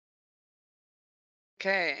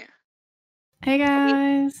Okay. Hey Are we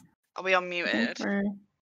guys. are we Thanks unmuted? for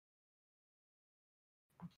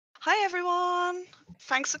Hi everyone.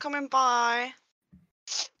 Thanks for coming by.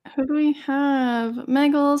 who do we have?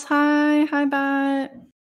 Megals, hi. Hi Bat.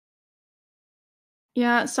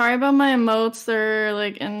 Yeah, sorry about my emotes. They're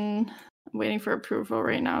like in waiting for approval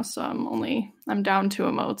right now, so I'm down 2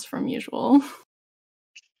 emotes from usual.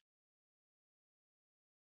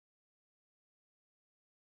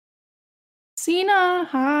 Cena,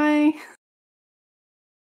 hi.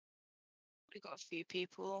 We got a few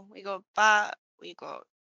people. We got Bat, we got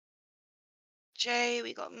Jay,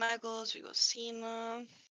 we got Megals, we got Cena.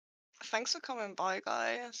 Thanks for coming by,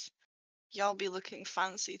 guys. Y'all be looking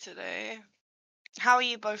fancy today. How are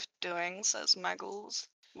you both doing? Says Megals.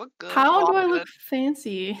 We're good. How Well, do I I'm look good.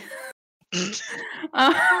 fancy?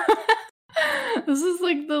 Uh, this is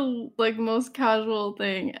like the most casual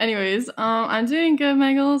thing. Anyways, I'm doing good,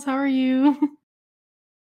 Megals. How are you?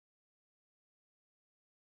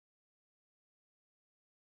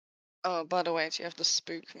 Oh, by the way, do you have the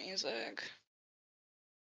spook music?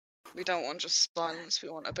 We don't want just silence, we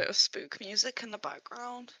want a bit of spook music in the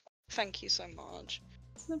background. Thank you so much.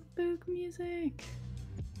 Spook music.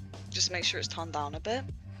 Just make sure it's toned down a bit.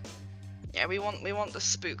 Yeah, we want the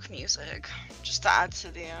spook music just to add to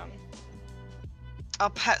the Our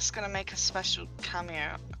pet's gonna make a special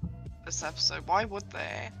cameo this episode. Why would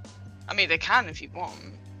they? I mean, they can if you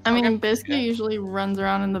want. I mean, Biscuit usually runs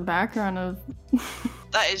around in the background of.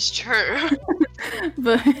 That is true.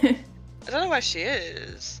 But I don't know where she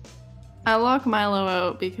is. I lock Milo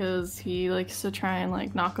out because he likes to try and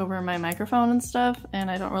like knock over my microphone and stuff,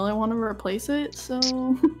 and I don't really want to replace it, so.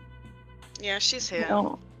 Yeah, she's here.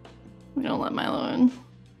 We don't let Milo in.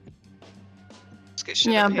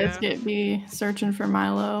 Yeah, Biscuit be searching for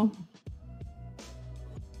Milo.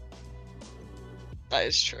 That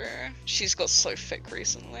is true. She's got so thick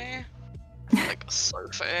recently. Like, so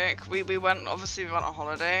thick. We went on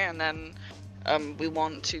holiday, and then we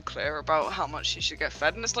weren't too clear about how much she should get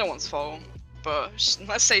fed, and it's no one's fault. But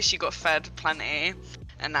let's say she got fed plenty,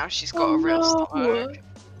 and now she's got a real stomach.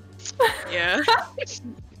 Yeah.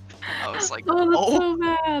 I was like, oh, that's so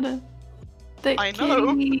bad. I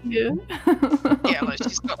know. Yeah, like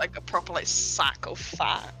she's got like a proper like sack of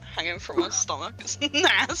fat hanging from her stomach. It's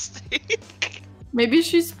nasty. Maybe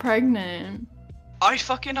she's pregnant. I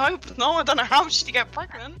fucking hope not. I don't know how she'd get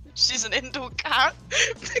pregnant. She's an indoor cat.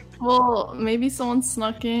 Well, maybe someone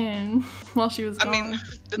snuck in while she was gone. I mean,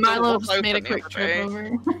 Milo just made a quick trip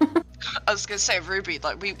over. I was gonna say, Ruby,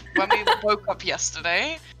 like when we woke up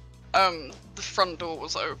yesterday, the front door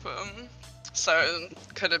was open, so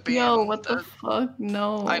could have been. Yo, what the fuck?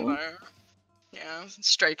 No. I know. Yeah,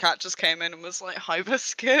 stray cat just came in and was like, "Hi,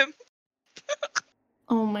 Biscuit."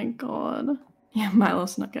 Oh my god. Yeah, Milo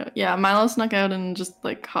snuck out. Yeah, Milo snuck out and just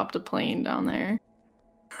like hopped a plane down there.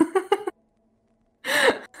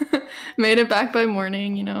 Made it back by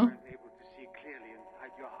morning, you know.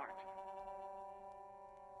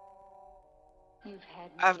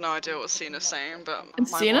 I have no idea what Cena's saying, but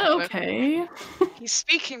is Cena okay? He's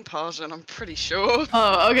speaking Persian, I'm pretty sure.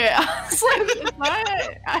 Oh, okay. I was like,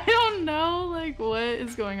 what? I don't know, like, what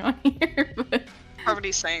is going on here, but...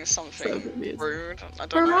 Probably saying something rude. I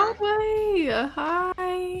don't know. Broadway!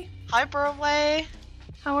 Hi! Hi, Broadway!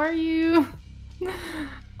 How are you?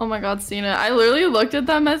 Oh my god, Cena. I literally looked at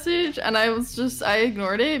that message and I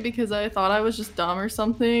ignored it because I thought I was just dumb or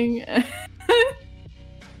something. I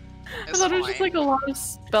thought it was just like a lot of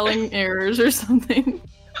spelling errors or something.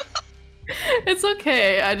 It's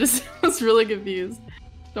okay. I just was really confused.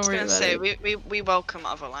 Don't worry about it. We welcome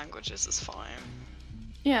other languages. It's fine.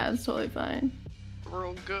 Yeah, it's totally fine. We're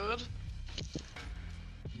all good.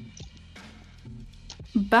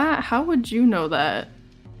 Bat, how would you know that?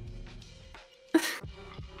 I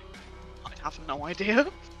have no idea.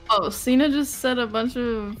 Oh, Cena just said a bunch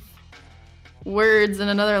of words in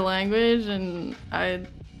another language, and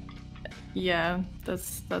yeah,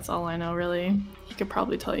 that's all I know really. He could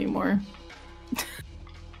probably tell you more.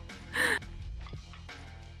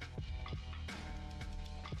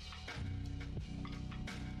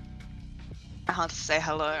 I had to say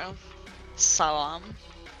hello. Salam.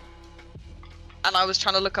 And I was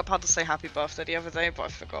trying to look up how to say happy birthday the other day, but I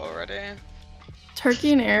forgot already.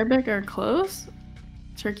 Turkey and Arabic are close?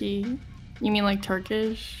 Turkey... You mean like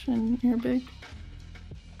Turkish and Arabic?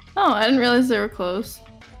 Oh, I didn't realize they were close.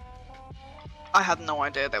 I had no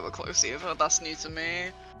idea they were close either. That's new to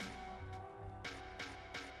me.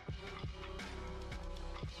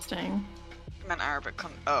 Interesting. I meant Arabic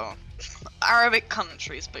Arabic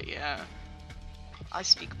countries, but yeah. I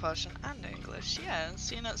speak Persian and English. Yeah,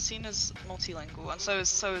 Sina's multilingual, and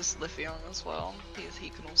so is Lithium as well. He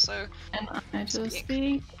can also And I just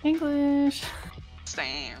speak English.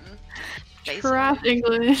 Same. Trash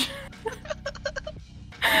English.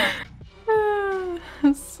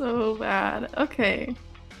 So bad. Okay.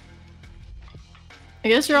 I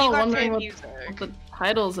guess you're all wondering what the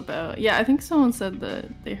title's about. Yeah, I think someone said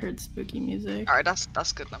that they heard spooky music. Alright,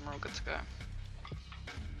 that's good then, we're all good to go.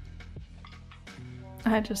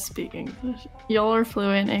 I just speak English. Y'all are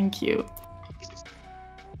fluent and cute.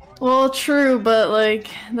 Well, true, but like,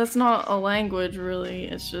 that's not a language really,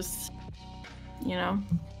 it's just, you know.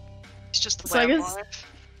 It's just the way of life.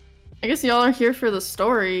 I guess y'all are here for the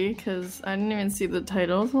story, because I didn't even see the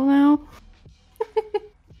title till now.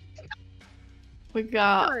 We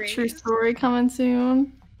got True Story coming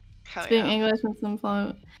soon. Speaking English and some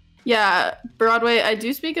fluent. Yeah, Broadway, I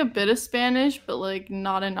do speak a bit of Spanish, but like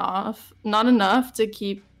not enough. Not enough to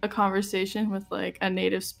keep a conversation with like a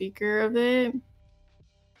native speaker of it.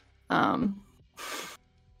 I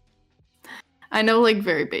know like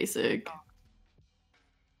very basic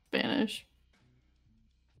Spanish.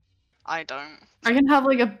 I don't. I can have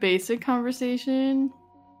like a basic conversation,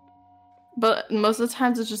 but most of the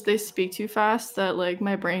times it's just they speak too fast that like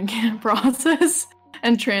my brain can't process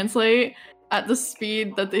and translate at the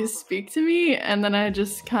speed that they speak to me, and then I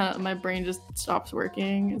just my brain just stops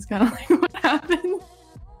working. It's kind of like what happened.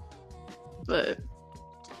 But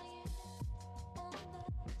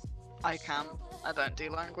I can't. I don't do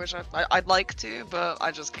language. I'd like to, but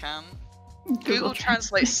I just can't. Google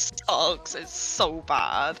Translate sucks. It's so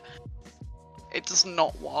bad. It does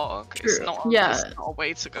not work. True. It's not a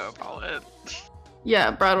way to go about it. Yeah,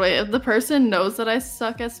 Broadway, if the person knows that I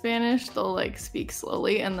suck at Spanish, they'll like speak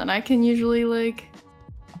slowly and then I can usually like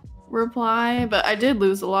reply, but I did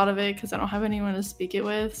lose a lot of it because I don't have anyone to speak it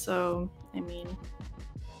with, so I mean,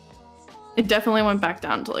 it definitely went back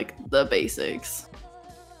down to like the basics.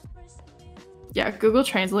 Yeah, Google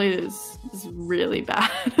Translate is really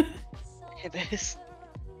bad. It is.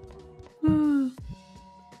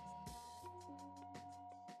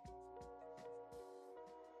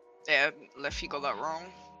 Yeah, Lef, you got that wrong.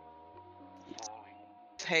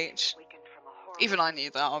 H. Even I knew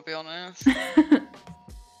that, I'll be honest.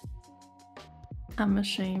 I'm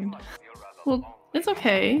ashamed. Well, it's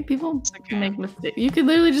okay. People make mistakes. You could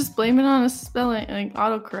literally just blame it on a spelling, like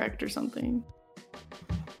autocorrect or something.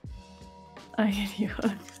 I get you.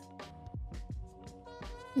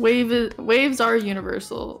 Waves are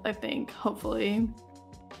universal, I think, hopefully.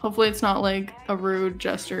 Hopefully it's not like a rude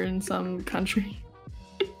gesture in some country.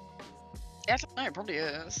 Yeah, I don't know, it probably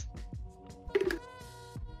is.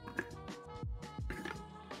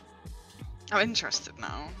 I'm interested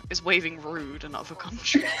now. Is waving rude in other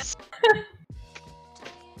countries?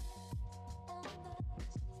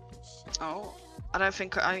 Oh, I don't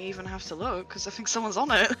think I even have to look, because I think someone's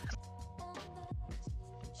on it.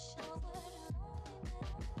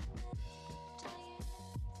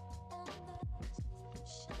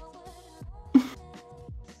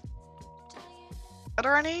 Are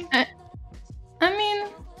there any? I mean...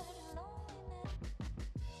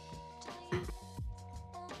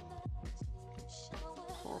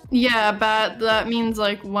 Yeah, but that means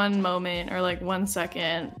like 1 moment or like 1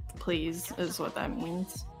 second, please, is what that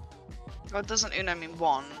means. Well, doesn't uno mean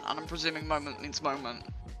one, and I'm presuming moment means moment.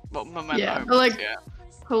 Well, memento. Yeah, but like,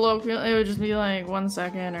 colloquially, it would just be like 1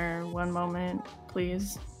 second or 1 moment,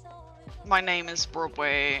 please. My name is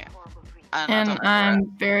Broadway, and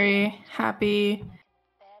I'm very happy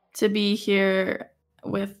to be here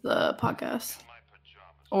with the podcast.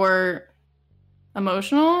 Or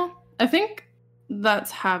emotional? I think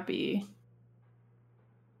that's happy.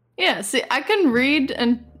 Yeah, see, I can read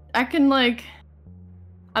and I can like...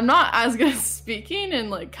 I'm not as good at speaking and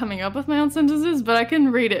like coming up with my own sentences, but I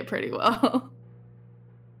can read it pretty well.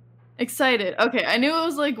 Excited. Okay, I knew it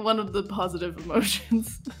was like one of the positive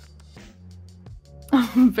emotions.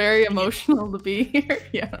 I'm very emotional to be here.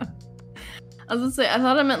 Yeah. I was gonna say, I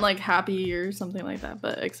thought I meant like happy or something like that,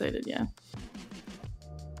 but excited, yeah.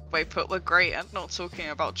 Wait, but we're great at not talking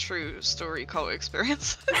about true story cult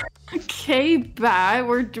experience. Okay, bye.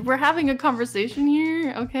 We're having a conversation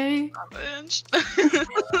here, okay? Savage.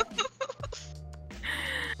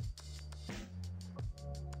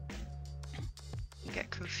 Get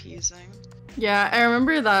confusing. Yeah, I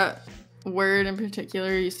remember that word in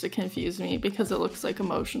particular used to confuse me because it looks like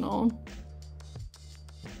emotional.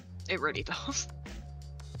 It really does.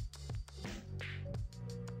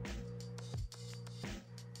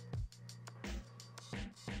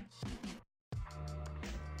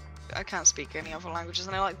 I can't speak any other languages,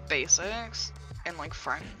 and I like basics in like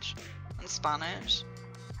French and Spanish.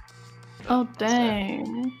 Oh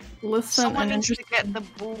dang! Listen, someone and needs to get the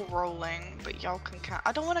ball rolling, but y'all can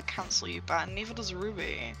I don't want to cancel you, Bat, and neither does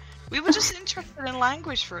Ruby. We were just interested in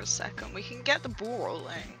language for a second. We can get the ball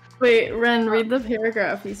rolling. Wait, Ren, read the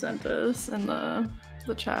paragraph he sent us in the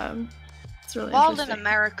chat. It's really While in interesting.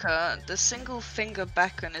 America, the single finger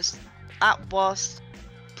beckon is at worst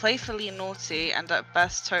playfully naughty and at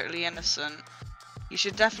best totally innocent. You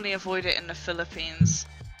should definitely avoid it in the Philippines.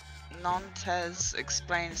 Nantes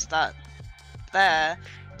explains that there,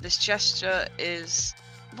 this gesture is...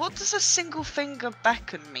 What does a single finger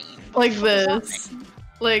beckon mean? Like this.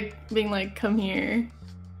 Like, being like, come here.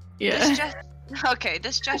 Yeah.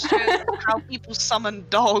 This gesture is how people summon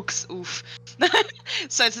dogs. Oof.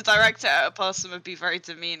 So to direct it at a person would be very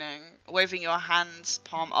demeaning. Waving your hands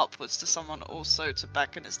palm upwards to someone also to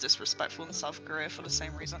beckon is disrespectful in South Korea for the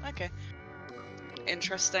same reason. Okay.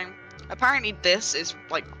 Interesting. Apparently this is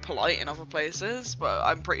like polite in other places, but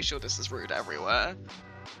I'm pretty sure this is rude everywhere.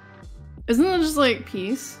 Isn't it just like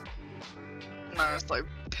peace? No, it's like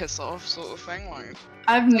piss off sort of thing. Like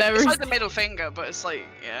it's like the middle finger, but it's like,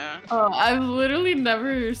 yeah. Oh, I've literally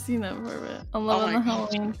never seen that before, but I love on the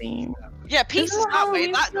Halloween theme. Yeah, peace is that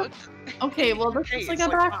way. Okay, well this is like a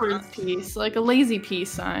backwards peace, like a lazy peace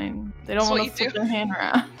sign. They don't want to flip their hand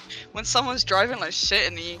around. When someone's driving like shit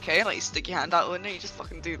in the UK, like you stick your hand out the window, you just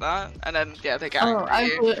fucking do that, and then yeah, they get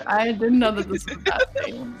angry. I didn't know that this was that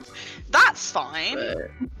thing. That's fine.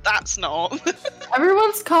 But... That's not.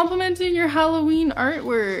 Everyone's complimenting your Halloween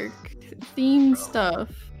artwork, theme stuff.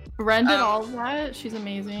 Ren did all of that. She's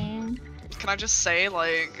amazing. Can I just say,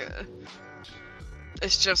 like,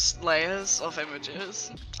 it's just layers of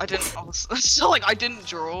images. I didn't I didn't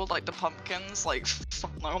draw like the pumpkins. Like,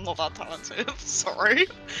 fuck no, I'm not that talented. Sorry,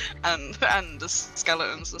 and the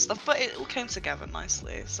skeletons and stuff. But it all came together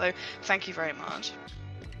nicely. So thank you very much.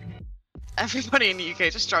 Everybody in the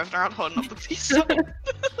UK just driving around holding up the piece.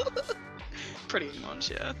 Pretty much,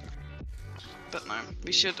 yeah. But no,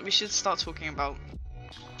 we should start talking about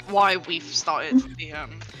why we've started the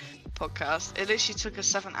podcast. It literally took us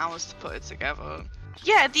 7 hours to put it together.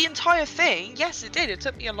 Yeah, the entire thing. Yes, it did. It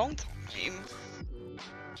took me a long time.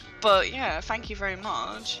 But yeah, thank you very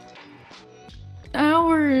much.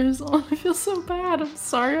 Hours. Oh, I feel so bad. I'm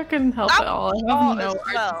sorry I couldn't help it all. I have no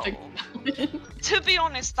artistic talent. To be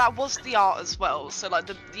honest, that was the art as well. So like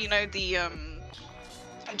the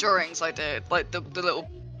drawings I did, like the little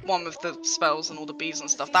one with the spells and all the bees and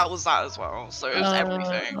stuff. That was that as well. So it was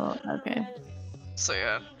everything. Okay. So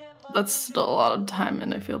yeah. That's still a lot of time,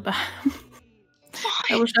 and I feel bad.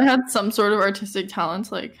 I wish I had some sort of artistic talent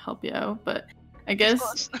to like help you out, but I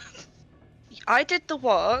guess I did the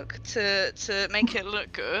work to make it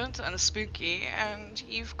look good and spooky, and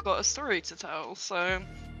you've got a story to tell. So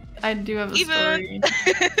I do have a story.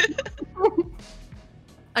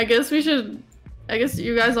 I guess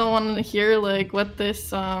you guys all want to hear like what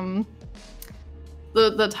this the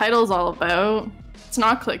title's all about. It's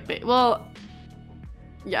not clickbait. Well,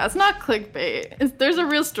 yeah, it's not clickbait. There's a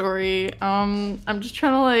real story. I'm just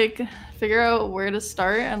trying to like figure out where to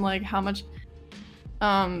start and like how much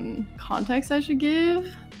context I should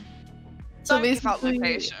give. So don't basically, give out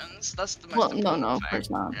locations. That's the most important no, of thing. course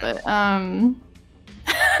not. Yeah.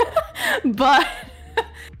 But but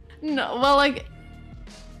no, well, like,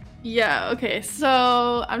 yeah, okay.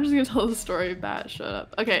 So I'm just gonna tell the story. Bat, shut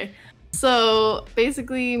up. Okay. So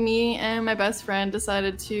basically me and my best friend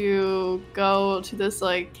decided to go to this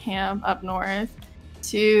like camp up north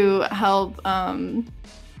to help.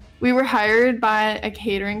 We were hired by a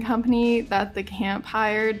catering company that the camp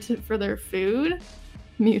hired for their food.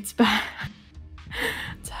 Mutes back.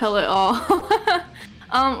 Tell it all.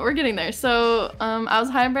 We're getting there. So I was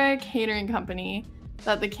hired by a catering company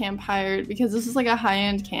that the camp hired because this is like a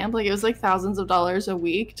high-end camp. Like it was like thousands of dollars a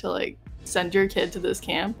week to like send your kid to this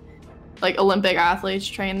camp. Like Olympic athletes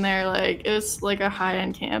train there. Like it was like a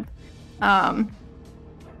high-end camp.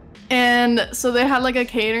 And so they had like a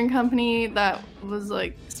catering company that was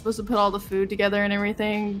like supposed to put all the food together and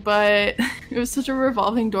everything, but it was such a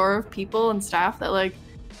revolving door of people and staff that like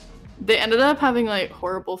they ended up having like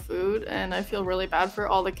horrible food, and I feel really bad for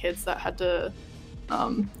all the kids that had to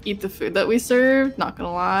eat the food that we served. Not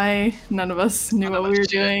gonna lie, none of us knew what we were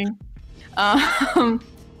doing.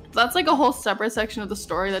 That's like a whole separate section of the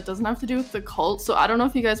story that doesn't have to do with the cult. So I don't know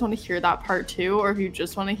if you guys want to hear that part too, or if you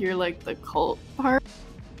just want to hear like the cult part.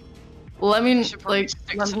 Let me know quick.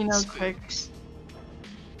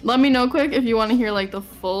 Let me know quick if you want to hear like the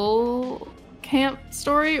full camp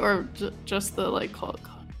story or just the like cult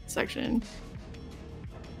section.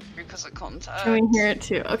 because of context. Can we hear it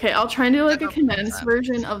too? Okay, I'll try and do like a condensed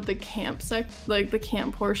version of the camp the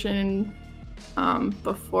camp portion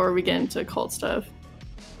before we get into cult stuff.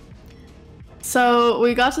 So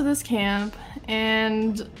we got to this camp,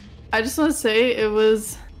 and I just want to say it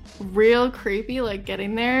was real creepy, like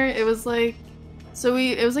getting there. It was like,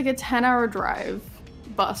 it was like a 10-hour drive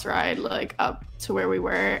bus ride, like up to where we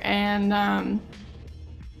were, and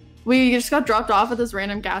we just got dropped off at this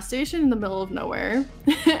random gas station in the middle of nowhere,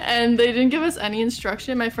 and they didn't give us any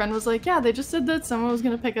instruction. My friend was like, yeah, they just said that someone was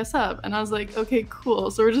gonna pick us up, and I was like, okay,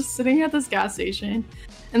 cool. So we're just sitting at this gas station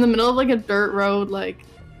in the middle of like a dirt road, like,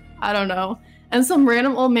 I don't know. And some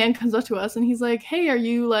random old man comes up to us and he's like, hey, are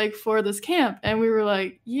you like for this camp? And we were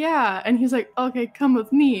like, yeah. And he's like, okay, come with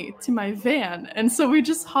me to my van. And so we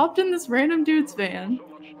just hopped in this random dude's van,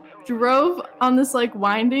 drove on this like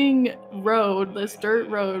winding road, this dirt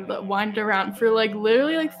road that winded around for like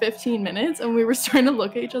literally like 15 minutes. And we were starting to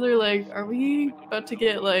look at each other like, are we about to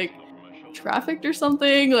get like trafficked or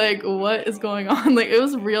something? Like, what is going on? Like, it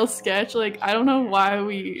was real sketch. Like, I don't know why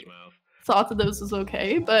we thought that this was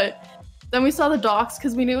okay, but then we saw the docks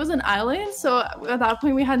because we knew it was an island. So at that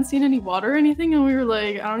point we hadn't seen any water or anything, and we were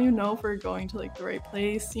like, I don't even know if we're going to like the right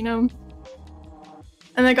place, you know?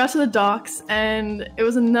 And I got to the docks, and it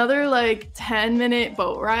was another like 10-minute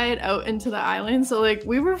boat ride out into the island. So like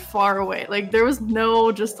we were far away. Like there was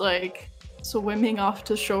no just like swimming off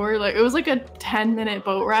to shore. Like it was like a 10-minute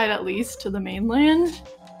boat ride at least to the mainland.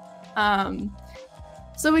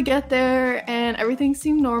 So we get there and everything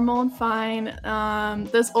seemed normal and fine.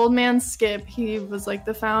 This old man Skip, he was like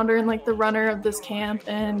the founder and like the runner of this camp,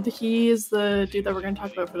 and he is the dude that we're going to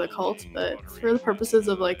talk about for the cult, but for the purposes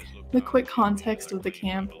of like the quick context of the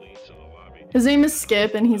camp, his name is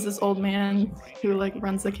Skip, and he's this old man who like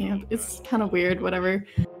runs the camp. It's kind of weird, whatever.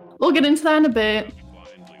 We'll get into that in a bit.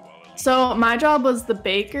 So my job was the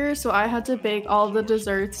baker, so I had to bake all the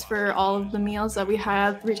desserts for all of the meals that we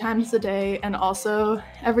had 3 times a day, and also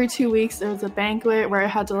every 2 weeks there was a banquet where I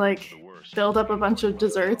had to like build up a bunch of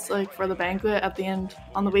desserts like for the banquet at the end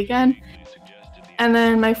on the weekend. And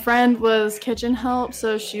then my friend was kitchen help,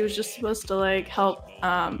 so she was just supposed to like help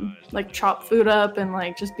like chop food up and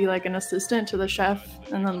like just be like an assistant to the chef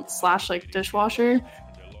and then / like dishwasher.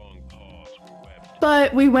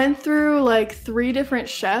 But we went through like 3 different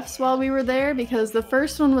chefs while we were there, because the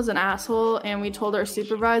first one was an asshole, and we told our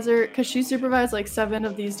supervisor, because she supervised like 7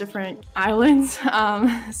 of these different islands,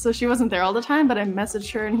 so she wasn't there all the time, but I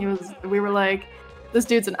messaged her and we were like, this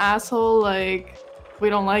dude's an asshole, like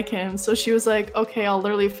we don't like him. So she was like, okay, I'll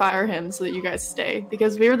literally fire him so that you guys stay,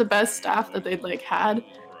 because we were the best staff that they'd like had.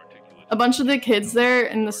 A bunch of the kids there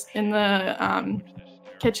in the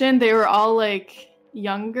kitchen, they were all like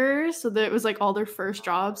younger, so that it was like all their first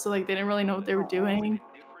jobs, so like they didn't really know what they were doing.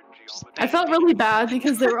 I felt really bad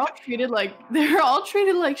because they were all treated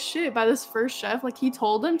like shit by this first chef. Like he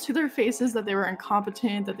told them to their faces that they were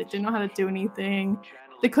incompetent, that they didn't know how to do anything,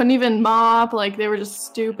 they couldn't even mop, like they were just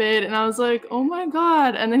stupid. And I was like, oh my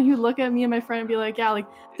god. And then he would look at me and my friend and be like, yeah, like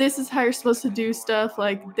this is how you're supposed to do stuff,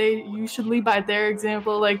 like you should lead by their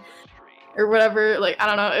example, like, or whatever. Like I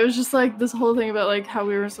don't know, it was just like this whole thing about like how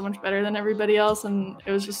we were so much better than everybody else, and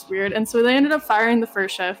it was just weird. And so they ended up firing the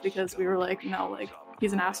first chef because we were like, no, like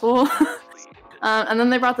he's an asshole. And then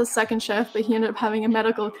they brought the second chef, but he ended up having a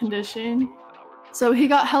medical condition, so he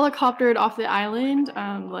got helicoptered off the island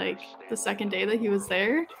like the second day that he was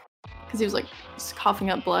there, because he was like just coughing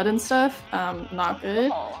up blood and stuff. Not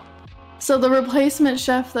good. So the replacement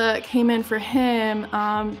chef that came in for him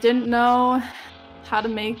didn't know how to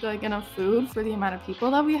make like enough food for the amount of people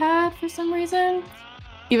that we had for some reason,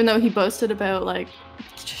 even though he boasted about like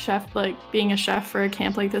being a chef for a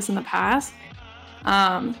camp like this in the past.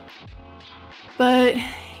 But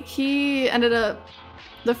he ended up,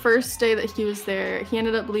 the first day that he was there, he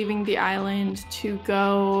ended up leaving the island to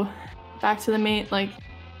go back to the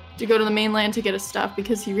to the mainland to get his stuff,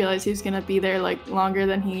 because he realized he was gonna be there like longer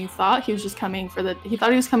than he thought. He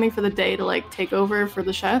thought he was coming for the day to like take over for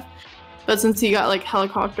the chef. But since he got like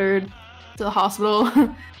helicoptered to the hospital,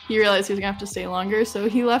 he realized he was gonna have to stay longer, so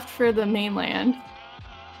he left for the mainland.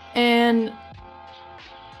 And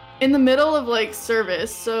in the middle of like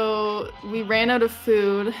service, so we ran out of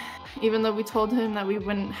food, even though we told him that we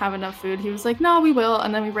wouldn't have enough food. He was like, no, we will.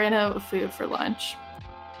 And then we ran out of food for lunch.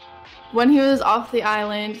 When he was off the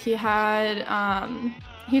island, he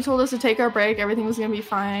told us to take our break. Everything was gonna be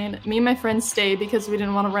fine. Me and my friends stayed because we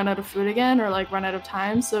didn't want to run out of food again or like run out of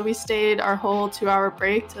time. So we stayed our whole 2-hour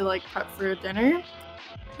break to like prep for dinner.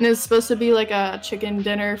 And it was supposed to be like a chicken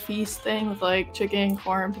dinner feast thing with like chicken,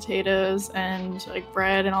 corn, potatoes, and like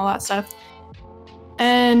bread and all that stuff.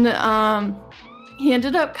 And he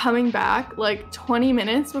ended up coming back like 20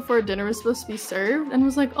 minutes before dinner was supposed to be served and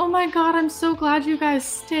was like, oh my god, I'm so glad you guys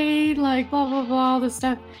stayed, like blah blah blah, all this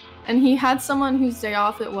stuff. And he had someone whose day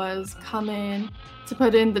off it was come in to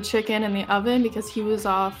put in the chicken in the oven because he was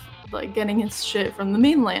off like getting his shit from the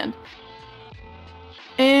mainland.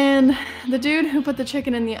 And the dude who put the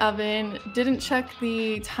chicken in the oven didn't check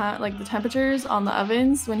the temperatures on the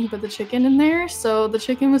ovens when he put the chicken in there, so the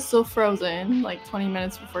chicken was still frozen like 20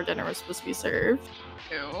 minutes before dinner was supposed to be served.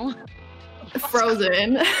 Ew.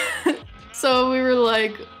 Frozen. So we were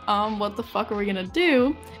like, what the fuck are we gonna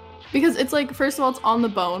do? Because it's like, first of all, it's on the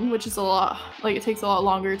bone, which is a lot, like it takes a lot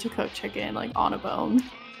longer to cook chicken like on a bone.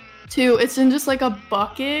 Two, it's in just like a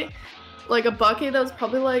bucket. Like a bucket that was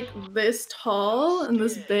probably like this tall and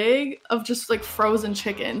this big of just like frozen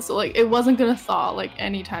chicken. So like it wasn't gonna thaw like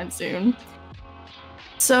anytime soon.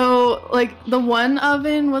 So like the one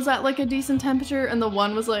oven was at like a decent temperature and the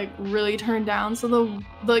one was like really turned down. So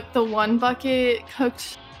the one bucket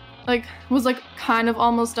cooked like was like kind of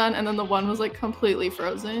almost done and then the one was like completely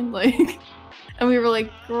frozen. Like and we were like,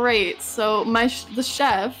 great. So the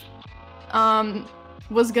chef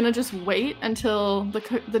was gonna just wait until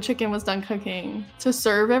the chicken was done cooking to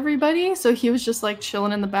serve everybody. So he was just like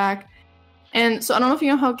chilling in the back. And so I don't know if you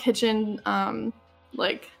know how kitchen,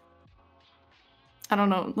 like, I don't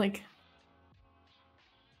know, like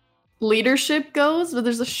leadership goes, but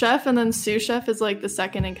there's a chef and then sous chef is like the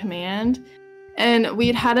second in command. And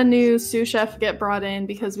we'd had a new sous chef get brought in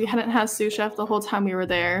because we hadn't had sous chef the whole time we were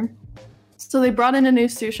there. So they brought in a new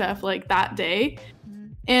sous chef like that day.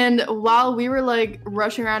 And while we were like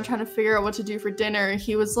rushing around trying to figure out what to do for dinner,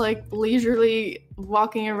 he was like leisurely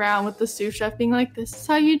walking around with the sous chef being like, this is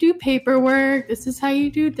how you do paperwork, this is how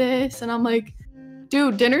you do this. And I'm like,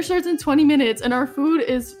 dude, dinner starts in 20 minutes and our food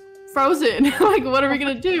is frozen. Like, what are we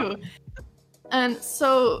gonna do? And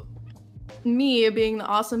so me, being the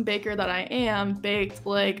awesome baker that I am, baked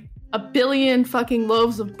like a billion fucking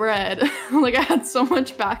loaves of bread. Like I had so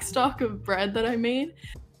much backstock of bread that I made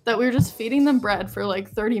that we were just feeding them bread for like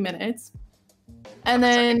 30 minutes. And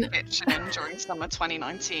then kitchen during summer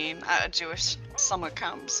 2019 at a Jewish summer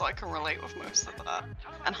camp, so I can relate with most of that.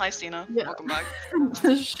 And hi Sina, welcome back.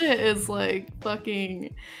 This shit is like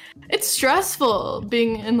fucking, it's stressful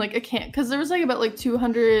being in like a camp because there was like about like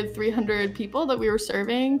 200, 300 people that we were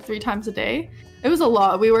serving 3 times a day. It was a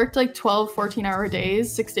lot. We worked like 12, 14-hour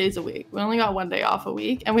days, 6 days a week. We only got 1 day off a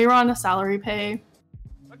week and we were on a salary pay.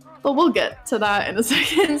 But we'll get to that in a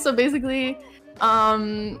second. So basically,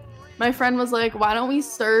 my friend was like, why don't we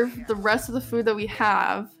serve the rest of the food that we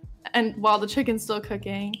have and while the chicken's still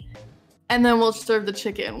cooking, and then we'll serve the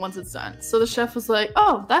chicken once it's done. So the chef was like,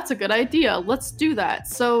 oh, that's a good idea. Let's do that.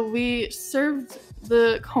 So we served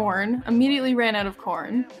the corn, immediately ran out of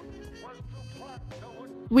corn.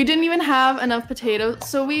 We didn't even have enough potatoes.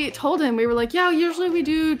 So we told him, we were like, yeah, usually we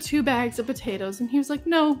do 2 bags of potatoes. And he was like,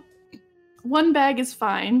 no, 1 bag is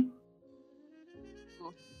fine.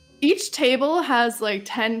 Each table has like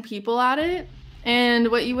 10 people at it, and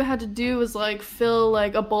what you had to do was like fill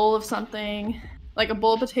like a bowl of something, like a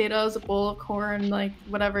bowl of potatoes, a bowl of corn, like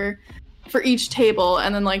whatever, for each table,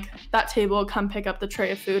 and then like that table would come pick up the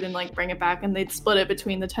tray of food and like bring it back, and they'd split it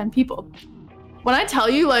between the 10 people. When I tell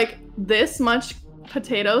you like this much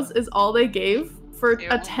potatoes is all they gave for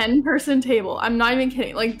a 10-person table, I'm not even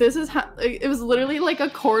kidding. Like this is how it was, literally like a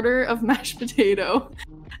quarter of mashed potato.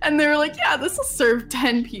 And they were like, yeah, this will serve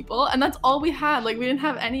 10 people. And that's all we had. Like, we didn't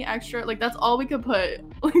have any extra. Like, that's all we could put,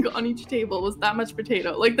 like, on each table was that much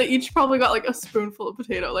potato. Like, they each probably got, like, a spoonful of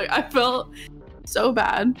potato. Like, I felt so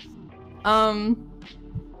bad.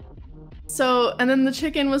 So, and then the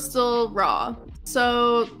chicken was still raw.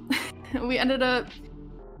 So, we ended up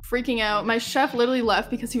freaking out. My chef literally left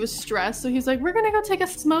because he was stressed. So he was like, we're gonna go take a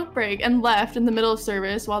smoke break, and left in the middle of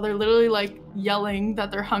service while they're literally, like, yelling that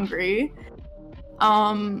they're hungry.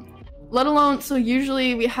 Let alone, so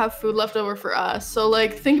usually we have food left over for us. So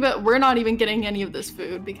like, think about, we're not even getting any of this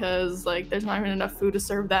food because like, there's not even enough food to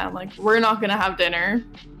serve them. Like, we're not gonna have dinner.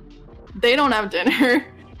 They don't have dinner.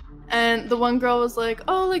 And the one girl was like,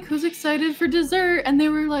 oh, like, who's excited for dessert? And they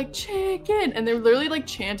were like, chicken. And they were literally like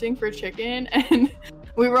chanting for chicken. And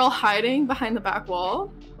we were all hiding behind the back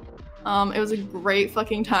wall. It was a great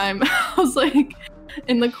fucking time. I was like,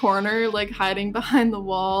 in the corner, like hiding behind the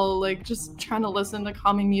wall, like just trying to listen to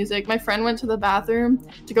calming music. My friend went to the bathroom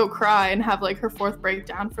to go cry and have like her 4th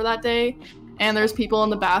breakdown for that day, and there's people in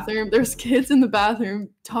the bathroom, there's kids in the bathroom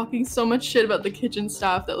talking so much shit about the kitchen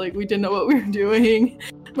staff that like we didn't know what we were doing,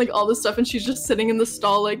 like all this stuff, and she's just sitting in the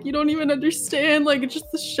stall like, you don't even understand, like it's just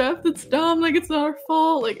the chef that's dumb, like it's not our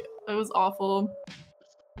fault. Like, it was awful.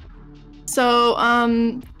 So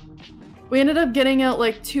we ended up getting out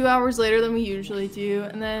like 2 hours later than we usually do,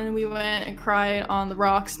 and then we went and cried on the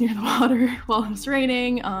rocks near the water while it was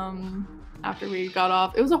raining. After we got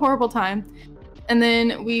off, it was a horrible time. And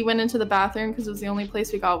then we went into the bathroom because it was the only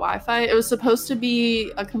place we got Wi-Fi. It was supposed to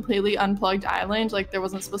be a completely unplugged island, like there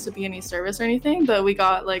wasn't supposed to be any service or anything, but we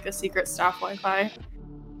got like a secret staff Wi-Fi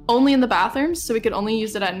only in the bathrooms, so we could only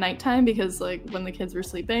use it at nighttime because like when the kids were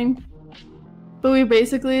sleeping. But we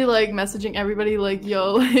basically like messaging everybody like,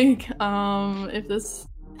 yo, like if this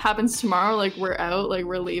happens tomorrow, like we're out, like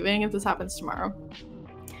we're leaving if this happens tomorrow.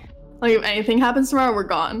 Like if anything happens tomorrow, we're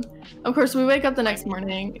gone. Of course, we wake up the next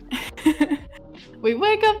morning. We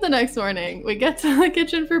get to the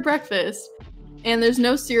kitchen for breakfast, and there's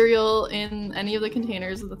no cereal in any of the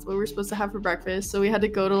containers. That's what we were supposed to have for breakfast, so we had to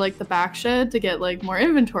go to like the back shed to get like more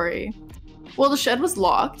inventory. Well, the shed was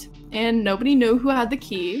locked, and nobody knew who had the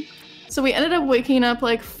key, so we ended up waking up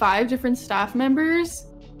like 5 different staff members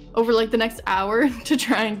over like the next hour to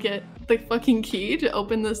try and get the fucking key to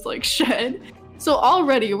open this like shed. So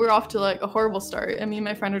already we're off to like a horrible start, and me and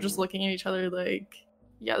my friend are just looking at each other like,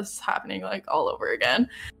 yeah, this is happening like all over again.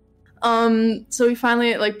 So we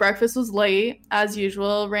finally, like, breakfast was late as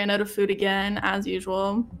usual, ran out of food again as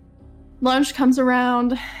usual. Lunch comes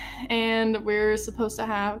around and we're supposed to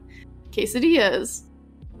have quesadillas.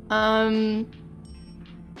 Oh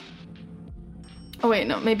wait,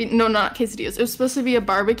 no, not quesadillas. It was supposed to be a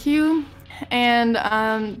barbecue, and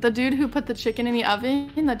the dude who put the chicken in the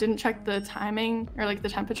oven that didn't check the timing or like the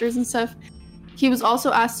temperatures and stuff, he was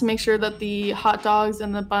also asked to make sure that the hot dogs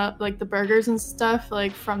and the burgers and stuff,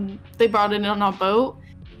 like they brought it in on a boat,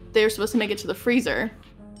 they were supposed to make it to the freezer.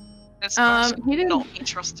 This person he did not be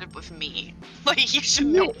trusted with me. Like, you should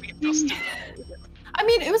not be trusted. I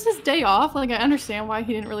mean, it was his day off. Like, I understand why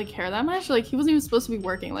he didn't really care that much. Like, he wasn't even supposed to be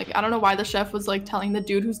working. Like, I don't know why the chef was like telling the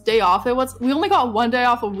dude whose day off it was. We only got 1 day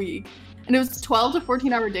off a week, and it was 12 to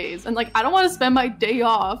 14-hour days. And like, I don't want to spend my day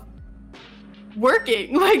off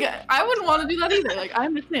working. Like, I wouldn't want to do that either. Like, I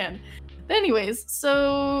understand. But anyways,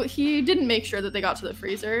 so he didn't make sure that they got to the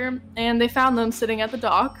freezer, and they found them sitting at the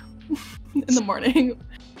dock in the morning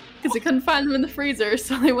because they couldn't find them in the freezer.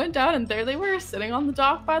 So they went down, and there they were, sitting on the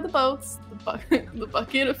dock by the boats, the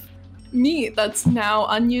bucket of meat that's now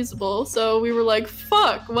unusable. So we were like,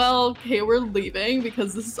 fuck, well, okay, we're leaving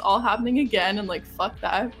because this is all happening again, and like, fuck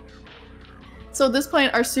that. So at this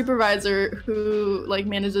point, our supervisor, who like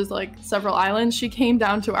manages like several islands, she came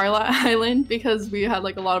down to our island because we had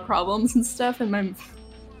like a lot of problems and stuff, and me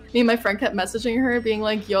and my friend kept messaging her being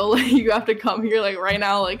like, yo, like, you have to come here like right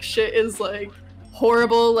now, like shit is like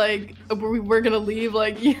horrible, like we're gonna leave,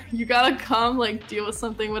 like you gotta come, like deal with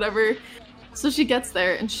something, whatever. So she gets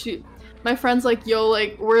there, and my friend's like, yo,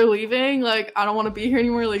 like we're leaving, like I don't want to be here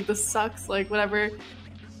anymore, like this sucks, like whatever.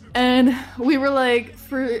 And we were like,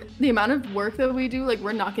 for the amount of work that we do, like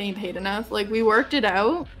we're not getting paid enough. Like we worked it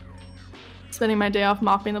out, spending my day off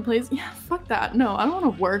mopping the place. Yeah, fuck that. No, I don't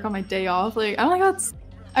want to work on my day off. Like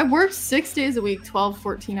I work 6 days a week, 12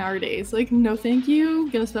 14-hour days. Like, no thank you. I'm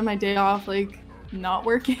gonna spend my day off like not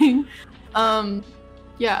working.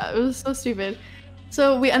 Yeah, it was so stupid.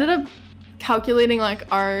 So we ended up calculating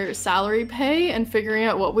like our salary pay and figuring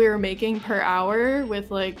out what we were making per hour with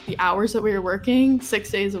like the hours that we were working 6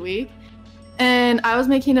 days a week. And I was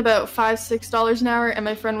making about $5-6 an hour, and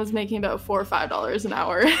my friend was making about $4 or $5 an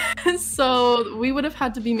hour. So we would have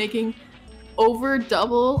had to be making over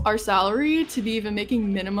double our salary to be even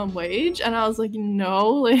making minimum wage. And I was like, no,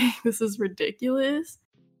 like this is ridiculous.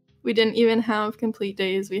 We didn't even have complete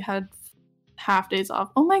days. We had half days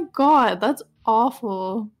off. Oh my god, that's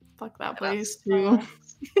awful. Fuck that place too.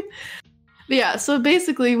 But yeah, so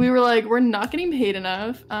basically we were like, we're not getting paid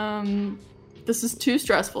enough. This is too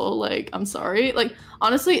stressful. Like, I'm sorry. Like,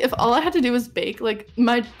 honestly, if all I had to do was bake, like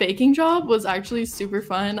my baking job was actually super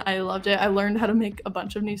fun. I loved it. I learned how to make a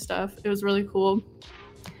bunch of new stuff. It was really cool.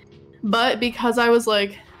 But because I was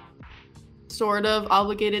like sort of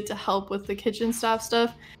obligated to help with the kitchen staff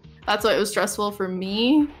stuff, that's why it was stressful for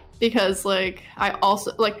me. Because like I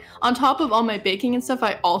also like on top of all my baking and stuff,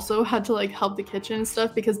 I also had to like help the kitchen and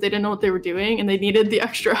stuff because they didn't know what they were doing and they needed the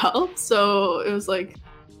extra help. So it was like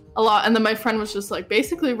a lot. And then my friend was just like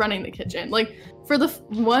basically running the kitchen. Like for the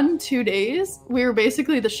 1-2 days, we were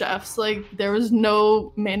basically the chefs. Like there was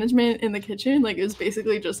no management in the kitchen. Like it was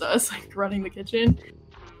basically just us like running the kitchen.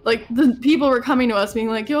 Like the people were coming to us being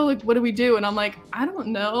like, yo, like what do we do? And I'm like, I don't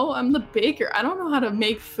know, I'm the baker, I don't know how to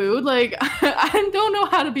make food, like I don't know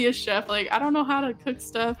how to be a chef, like I don't know how to cook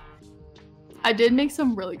stuff. I did make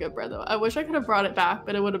some really good bread though. I wish I could have brought it back,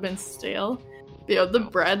 but it would have been stale. But yo, the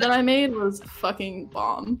bread that I made was fucking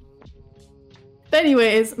bomb. But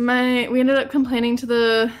anyways, we ended up complaining to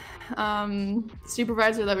the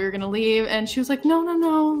supervisor that we were gonna leave, and she was like, no,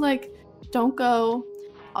 like, don't go.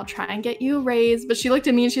 I'll try and get you a raise. But she looked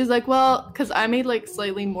at me and she was like, well, because I made like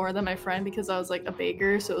slightly more than my friend because I was like a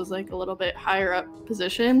baker, so it was like a little bit higher up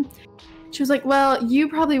position. She was like, well, you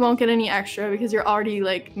probably won't get any extra because you're already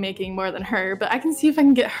like making more than her, but I can see if I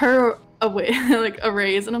can get her like a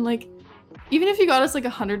raise. And I'm like, even if you got us like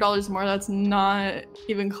 $100 more, that's not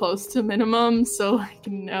even close to minimum, so like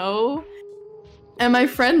no. And my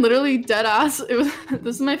friend literally dead ass,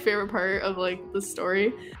 this is my favorite part of like the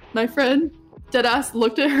story. My friend dead ass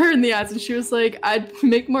looked at her in the eyes and she was like, I'd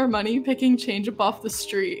make more money picking change up off the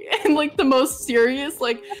street, and like the most serious,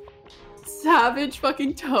 like savage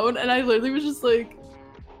fucking tone. And I literally was just like,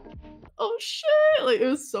 oh shit, like it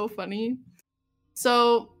was so funny.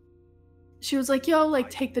 So she was like, yo, like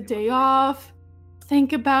take the day off,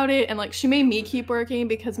 think about it. And like she made me keep working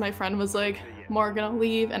because my friend was like more gonna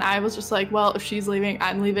leave, and I was just like, well, if she's leaving,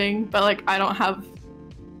 I'm leaving, but like I don't have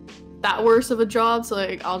that worse of a job, so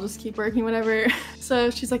like I'll just keep working, whatever. So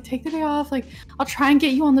she's like, take the day off, like I'll try and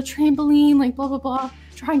get you on the trampoline, like blah blah blah,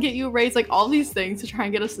 try and get you a raise, like all these things to try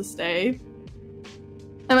and get us to stay.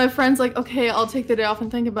 And my friend's like, okay, I'll take the day off and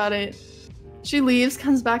think about it. She leaves,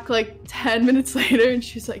 comes back like 10 minutes later, and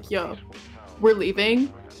she's like, yo, we're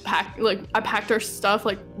leaving. I packed our stuff,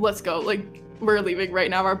 like let's go, like we're leaving right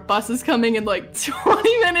now, our bus is coming in like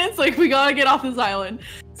 20 minutes, like we gotta get off this island.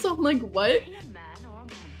 So I'm like, what?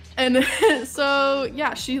 And so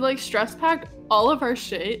yeah, she like stress packed all of our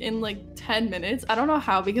shit in like 10 minutes. I don't know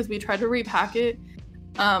how, because we tried to repack it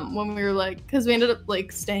when we were like, because we ended up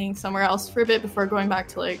like staying somewhere else for a bit before going back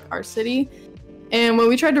to like our city. And when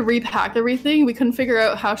we tried to repack everything, we couldn't figure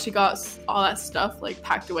out how she got all that stuff like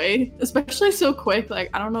packed away, especially so quick. Like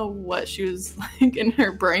I don't know what she was like in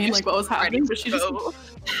her brain, like what was happening, but she just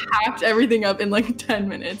packed everything up in like 10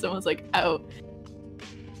 minutes and was like out.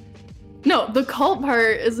 No, the cult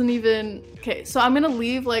part isn't even okay. So I'm gonna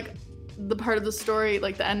leave like the part of the story,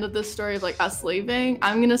 like the end of this story of like us leaving.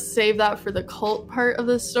 I'm gonna save that for the cult part of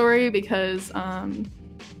this story because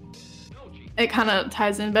it kind of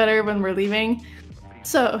ties in better when we're leaving.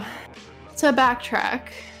 So to backtrack,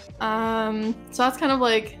 so that's kind of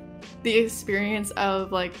like the experience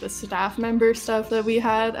of like the staff member stuff that we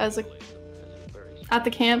had as like at the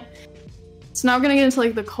camp. So now we're gonna get into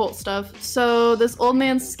like the cult stuff. So this old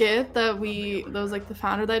man Skip that was like the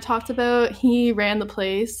founder that I talked about, he ran the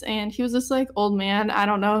place, and he was this like old man, I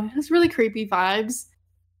don't know, he has really creepy vibes.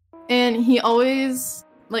 And he always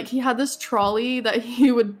like, he had this trolley that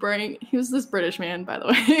he would bring. He was this British man, by the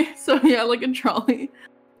way. So he had like a trolley.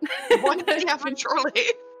 Why did he have a trolley?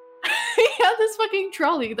 He had this fucking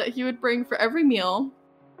trolley that he would bring for every meal.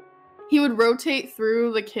 He would rotate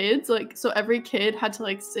through the kids, like, so every kid had to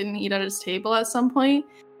like sit and eat at his table at some point.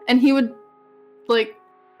 And he would like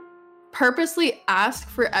purposely ask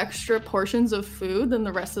for extra portions of food than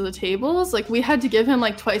the rest of the tables. Like we had to give him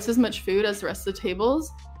like twice as much food as the rest of the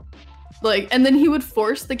tables. Like, and then he would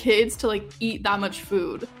force the kids to like eat that much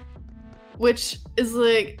food, which is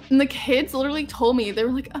like, and the kids literally told me, they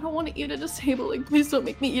were like, I don't want to eat at this table, like please don't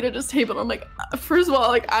make me eat at this table. And I'm like, first of all,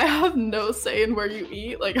 like I have no say in where you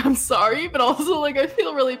eat, like I'm sorry, but also like I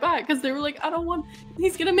feel really bad because they were like, I don't want,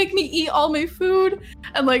 he's gonna make me eat all my food.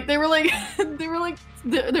 And like they were like they were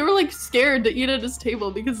like scared to eat at his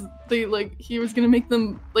table because they like, he was gonna make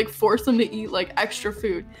them like force them to eat like extra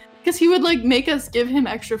food. Because he would like make us give him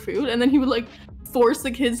extra food, and then he would like force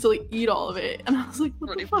the kids to like eat all of it. And I was like,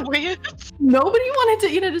 what the fuck? Nobody wanted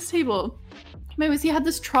to eat at his table. Anyways, he had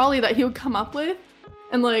this trolley that he would come up with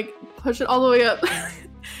and like push it all the way up.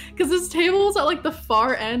 Because his table was at like the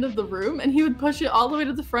far end of the room, and he would push it all the way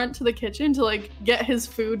to the front to the kitchen to like get his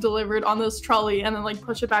food delivered on this trolley and then like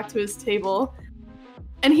push it back to his table.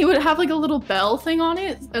 And he would have like a little bell thing on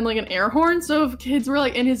it and like an air horn. So if kids were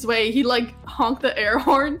like in his way, he'd like honk the air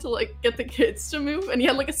horn to like get the kids to move. And he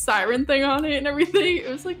had like a siren thing on it and everything. It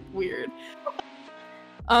was like weird.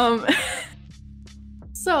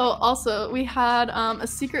 So also we had a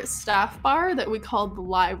secret staff bar that we called the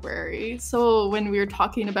library. So when we were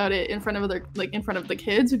talking about it in front of the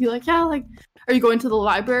kids, we'd be like, yeah, like, are you going to the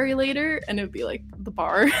library later? And it would be like the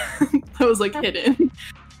bar that was like hidden.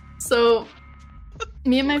 So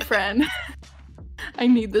me and my friend, I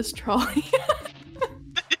need this trolley.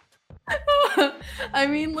 I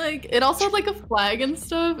mean, like, it also had like a flag and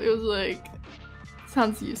stuff. It was like,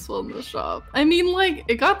 sounds useful in the shop. I mean, like,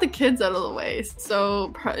 it got the kids out of the way,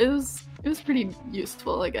 so it was pretty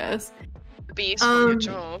useful, I guess. Be useful for your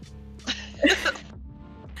job.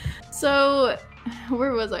 So,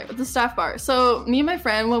 where was I? The staff bar. So me and my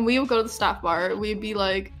friend, when we would go to the staff bar, we'd be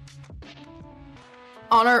like,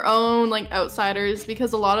 on our own, like outsiders,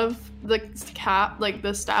 because a lot of the camp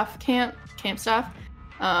staff,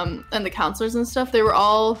 and the counselors and stuff, they were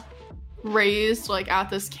all raised like at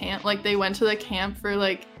this camp. Like they went to the camp for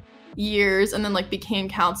like years and then like became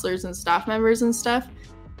counselors and staff members and stuff.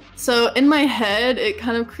 So in my head, it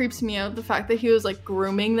kind of creeps me out the fact that he was like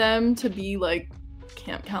grooming them to be like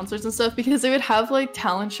camp counselors and stuff, because they would have like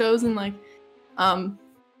talent shows and like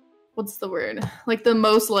what's the word, like the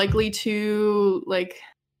most likely to like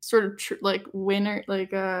sort of like winner,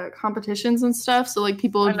 like competitions and stuff. So like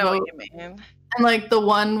people would vote, what you mean. And like the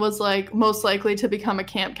one was like most likely to become a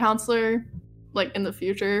camp counselor like in the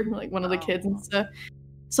future, like one of the kids and stuff.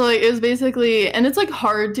 So like it was basically, and it's like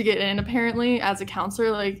hard to get in apparently as a counselor,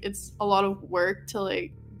 like it's a lot of work to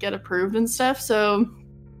like get approved and stuff. So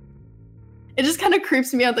it just kind of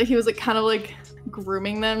creeps me out that he was like kind of like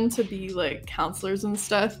grooming them to be like counselors and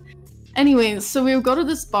stuff. Anyways, so we would go to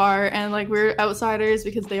this bar and like we were outsiders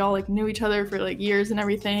because they all like knew each other for like years and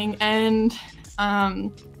everything. And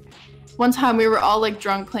one time we were all like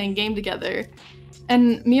drunk playing game together,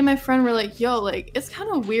 and me and my friend were like, yo, like it's kind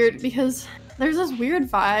of weird because there's this weird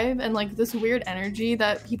vibe and like this weird energy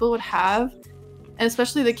that people would have, and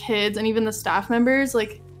especially the kids and even the staff members,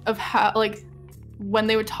 like of how like when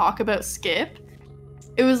they would talk about Skip,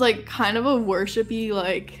 it was like kind of a worshipy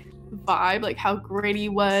like vibe, like how great he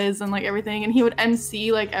was and like everything, and he would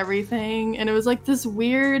MC like everything, and it was like this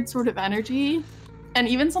weird sort of energy. And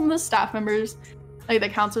even some of the staff members, like the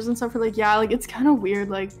counselors and stuff, were like, yeah, like it's kind of weird,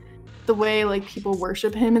 like the way like people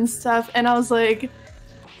worship him and stuff. And I was like,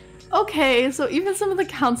 okay, so even some of the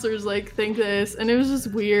counselors like think this, and it was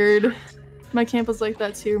just weird. My camp was like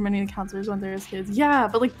that too. Many of the counselors went there as kids. Yeah,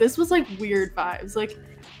 but like this was like weird vibes. Like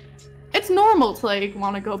it's normal to like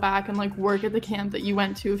want to go back and like work at the camp that you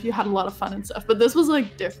went to if you had a lot of fun and stuff, but this was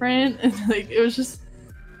like different, and like it was just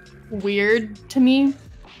weird to me.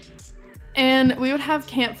 And we would have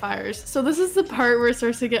campfires. So this is the part where it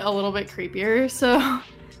starts to get a little bit creepier. So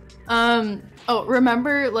oh,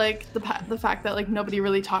 remember like the fact that like nobody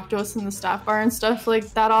really talked to us in the staff bar and stuff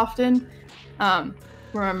like that often?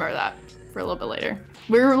 Remember that for a little bit later.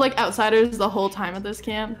 We were like outsiders the whole time at this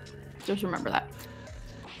camp. Just remember that.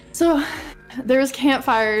 So there was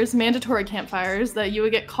campfires, mandatory campfires, that you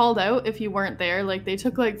would get called out if you weren't there. Like they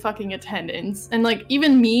took like fucking attendance, and like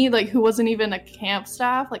even me, like who wasn't even a camp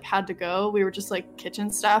staff, like had to go. We were just like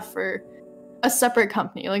kitchen staff for a separate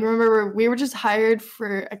company. Like remember, we were just hired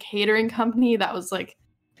for a catering company that was like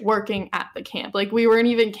working at the camp. Like we weren't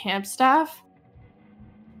even camp staff,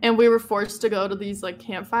 and we were forced to go to these like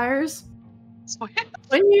campfires.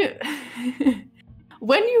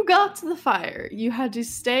 When you got to the fire, you had to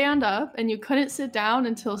stand up, and you couldn't sit down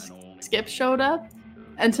until Skip showed up.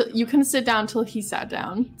 You couldn't sit down until he sat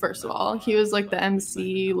down. First of all, he was like the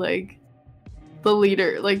MC, like the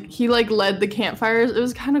leader. Like he like led the campfires. It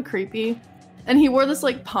was kind of creepy. And he wore this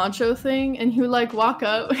like poncho thing, and he would like walk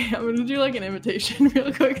up. I'm gonna do like an imitation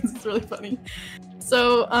real quick because it's really funny.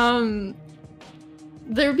 So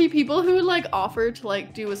there would be people who would like offer to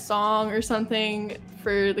like do a song or something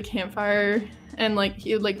for the campfire, and like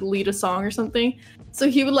he would like lead a song or something. So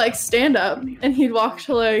he would like stand up and he'd walk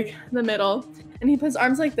to like the middle, and he'd put his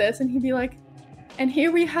arms like this, and he'd be like, and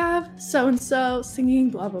here we have so and so singing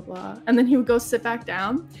blah blah blah, and then he would go sit back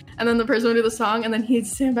down, and then the person would do the song, and then he'd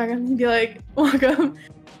stand back up and he'd be like, welcome,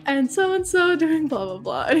 and so doing blah blah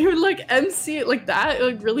blah, and he would like MC it like that,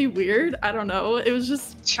 like really weird. I don't know, it was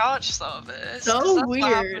just church service. So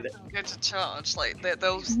weird. Go to church, like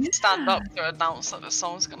they'll stand up to announce that the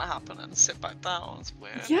song's gonna happen and sit back down. It's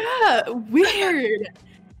weird. Yeah, weird.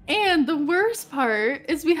 And the worst part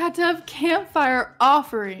is we had to have campfire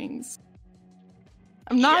offerings.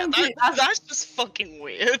 I'm not kidding. That's just fucking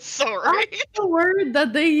weird. Sorry. That's the word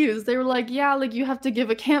that they used. They were like, yeah, like you have to give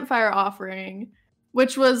a campfire offering,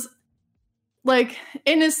 which was like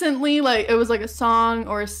innocently, like it was like a song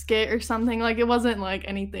or a skit or something. Like it wasn't like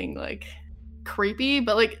anything like creepy,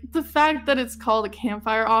 but like the fact that it's called a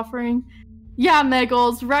campfire offering, yeah,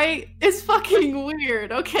 Meggles, right? It's fucking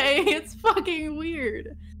weird, okay? It's fucking weird.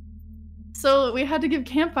 So we had to give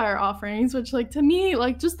campfire offerings, which like to me,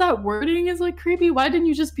 like just that wording is like creepy. Why didn't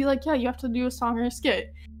you just be like, yeah, you have to do a song or a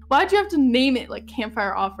skit? Why'd you have to name it like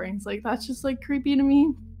campfire offerings? Like that's just like creepy to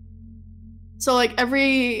me. So like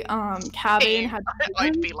every cabin had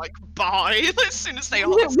I'd be like, bye as soon as they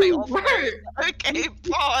all say okay,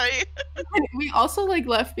 bye. And we also like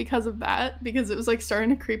left because of that, because it was like starting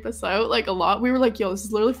to creep us out like a lot. We were like, yo, this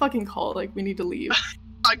is literally fucking cold, like we need to leave.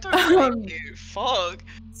 I don't blame you. Fuck.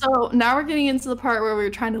 So now we're getting into the part where we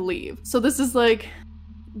were trying to leave. So this is like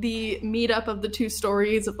the meetup of the two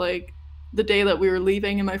stories of like the day that we were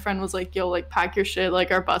leaving, and my friend was like, yo, like pack your shit,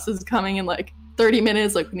 like our bus is coming in like 30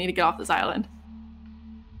 minutes, like we need to get off this island.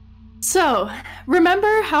 So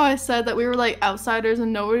remember how I said that we were like outsiders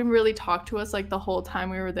and nobody really talked to us like the whole time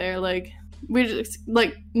we were there? Like we just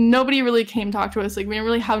like nobody really came talk to us. Like we didn't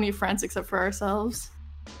really have any friends except for ourselves.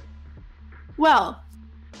 Well,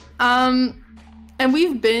 and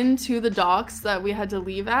we've been to the docks that we had to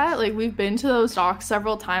leave at. Like we've been to those docks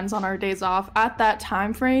several times on our days off at that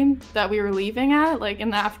time frame that we were leaving at, like in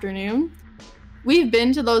the afternoon. We've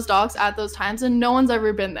been to those docks at those times and no one's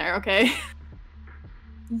ever been there, okay?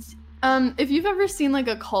 If you've ever seen like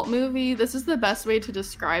a cult movie, this is the best way to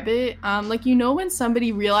describe it. Like, you know, when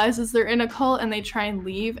somebody realizes they're in a cult and they try and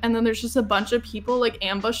leave, and then there's just a bunch of people like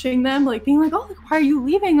ambushing them, like being like, oh, like, why are you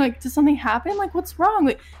leaving? Like, did something happen? Like, what's wrong?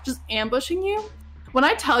 Like, just ambushing you. When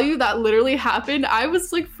I tell you that literally happened, I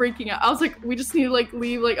was like freaking out. I was like, we just need to like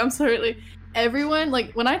leave. Like, I'm sorry. Like, everyone,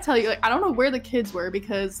 like, when I tell you, like, I don't know where the kids were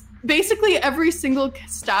because basically every single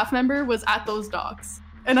staff member was at those docks.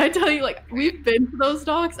 And I tell you, like, we've been to those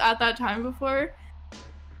docks at that time before.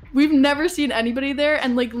 We've never seen anybody there,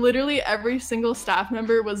 and like literally every single staff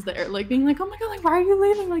member was there, like being like, oh my god, like, why are you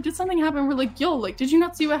leaving? Like, did something happen? We're like, yo, like, did you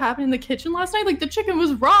not see what happened in the kitchen last night? Like, the chicken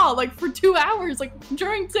was raw, like, for 2 hours, like,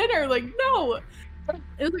 during dinner. Like, no.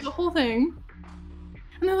 It was like a whole thing.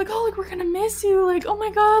 And they're like, oh, like, we're gonna miss you. Like, oh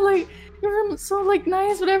my god, like, you're so, like,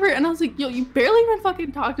 nice, whatever. And I was like, yo, you barely even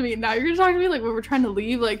fucking talk to me. Now you're gonna talk to me, like, when we're trying to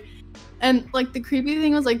leave, like. And like the creepy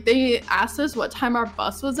thing was like they asked us what time our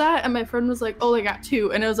bus was at, and my friend was like, oh, like at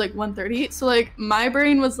 2, and it was like 1:30. So like my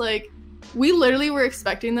brain was like, we literally were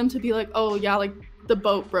expecting them to be like, oh yeah, like the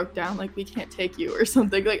boat broke down, like we can't take you or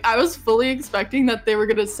something. Like I was fully expecting that they were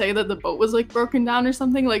gonna say that the boat was like broken down or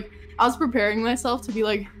something. Like I was preparing myself to be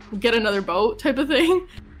like, get another boat type of thing.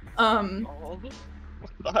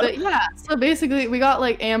 But yeah, so basically we got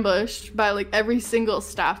like ambushed by like every single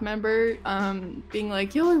staff member, being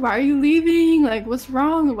like, yo, why are you leaving? Like, what's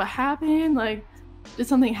wrong? What happened? Like, did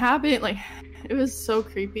something happen? Like, it was so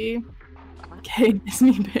creepy. Okay, miss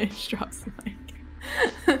me, bitch, drops the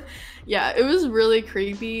mic. Yeah, it was really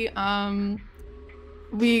creepy.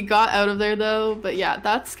 We got out of there though, but yeah,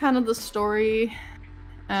 that's kind of the story.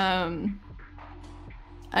 I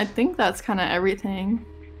think that's kind of everything.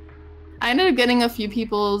 I ended up getting a few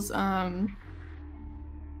people's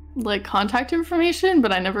like contact information,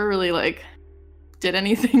 but I never really like did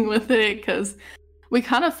anything with it because we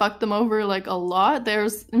kind of fucked them over like a lot.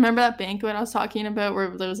 Remember that banquet I was talking about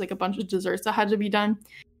where there was like a bunch of desserts that had to be done?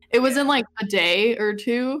 It was in like a day or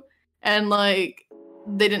two, and like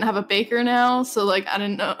they didn't have a baker now, so like I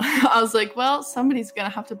didn't know. I was like, well, somebody's gonna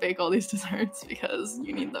have to bake all these desserts because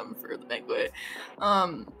you need them for the banquet.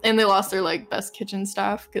 And they lost their like best kitchen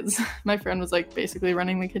staff because my friend was like basically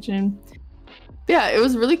running the kitchen. But yeah, it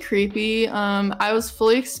was really creepy. I was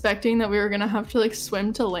fully expecting that we were gonna have to like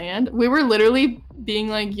swim to land. We were literally being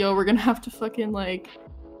like, yo, we're gonna have to fucking like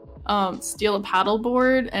steal a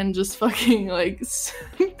paddleboard and just fucking like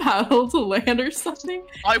paddle to land or something.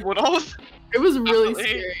 I would have. It was really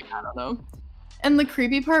scary. I don't know. And the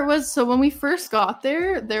creepy part was, so when we first got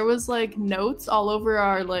there, there was like notes all over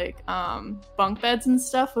our like bunk beds and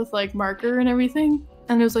stuff with like marker and everything.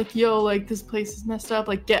 And it was like, yo, like this place is messed up,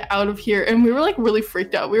 like get out of here. And we were like really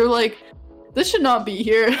freaked out. We were like, this should not be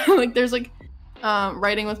here. Like there's like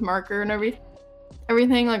writing with marker and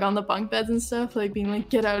everything like on the bunk beds and stuff, like being like,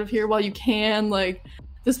 get out of here while you can, like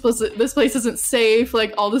this place isn't safe,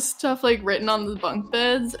 like all this stuff like written on the bunk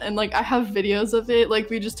beds. And like I have videos of it,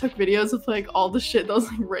 like we just took videos of like all the shit that was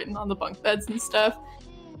like written on the bunk beds and stuff.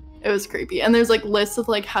 It was creepy. And there's like lists of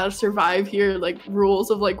like how to survive here, like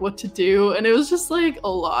rules of like what to do, and it was just like a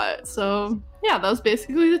lot. So yeah, that was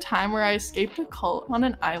basically the time where I escaped a cult on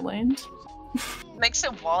an island. Makes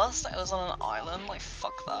it worse that it was on an island, like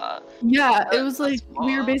fuck that. Yeah, it was like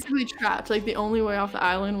we were basically trapped. Like the only way off the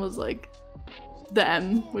island was like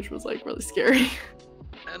them, which was like really scary.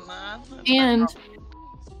 And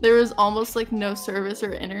there was almost like no service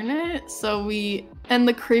or internet, so and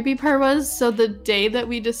the creepy part was, so the day that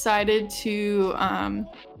we decided to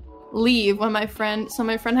leave, when my friend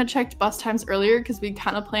had checked bus times earlier because we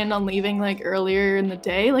kind of planned on leaving like earlier in the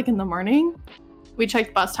day, like in the morning. We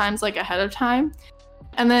checked bus times like ahead of time.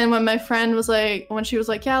 And then when my friend was like, when she was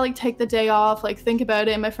like, yeah, like take the day off, like think about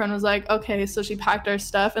it, and my friend was like, okay, so she packed our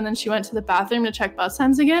stuff and then she went to the bathroom to check bus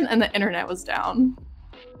times again, and the internet was down.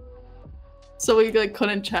 So we like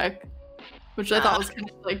couldn't check, which I thought was kind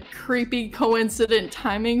of like creepy coincident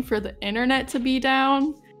timing for the internet to be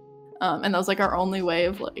down. And that was like our only way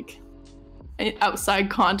of like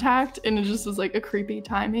outside contact, and it just was like a creepy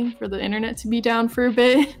timing for the internet to be down for a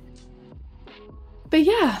bit. But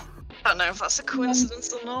yeah, I don't know if that's a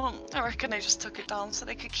coincidence or not. I reckon they just took it down so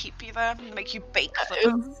they could keep you there and make you bake for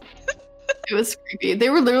them. It was creepy. They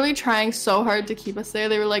were literally trying so hard to keep us there.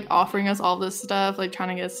 They were like offering us all this stuff, like trying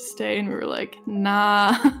to get us to stay, and we were like,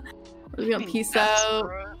 nah. We're just gonna peace out.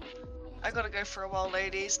 I gotta go for a while,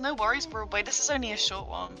 ladies. No worries, Broadway. This is only a short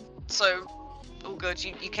one. So, all good.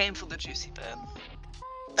 You came for the juicy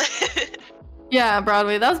bit. Yeah,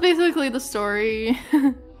 Broadway. That was basically the story.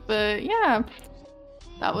 But yeah.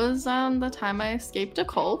 That was the time I escaped a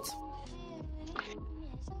cult.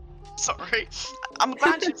 Sorry. I'm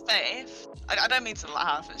glad you're safe. I don't mean to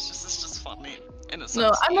laugh, it's just funny in a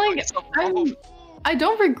sense. No, I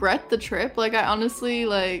don't regret the trip. Like, I honestly,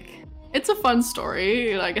 like, it's a fun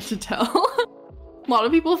story I get to tell. A lot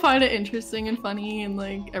of people find it interesting and funny and,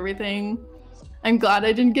 like, everything. I'm glad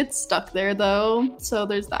I didn't get stuck there, though, so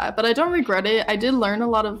there's that. But I don't regret it. I did learn a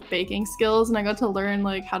lot of baking skills, and I got to learn,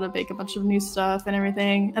 like, how to bake a bunch of new stuff and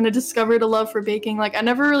everything. And I discovered a love for baking. Like, I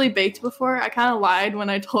never really baked before. I kind of lied when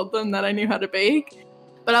I told them that I knew how to bake.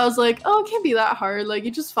 But I was like, oh, it can't be that hard. Like,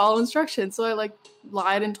 you just follow instructions. So I, like,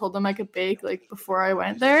 lied and told them I could bake, like, before I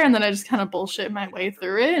went there. And then I just kind of bullshit my way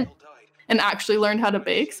through it and actually learned how to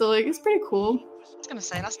bake. So, like, it's pretty cool. I was gonna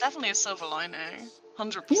say, that's definitely a silver lining.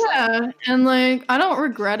 100%. Yeah, and like I don't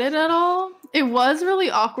regret it at all. It was really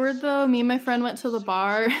awkward though. Me and my friend went to the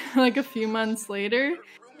bar like a few months later,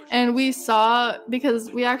 and we saw, because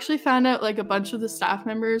we actually found out like a bunch of the staff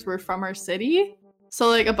members were from our city, so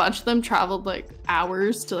like a bunch of them traveled like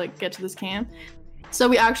hours to like get to this camp. So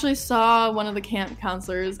we actually saw one of the camp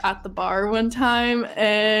counselors at the bar one time,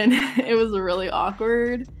 and it was really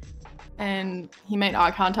awkward. And he made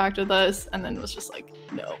eye contact with us, and then was just like,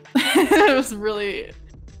 no. It was really,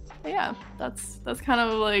 yeah, that's kind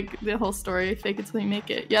of like the whole story, fake it till you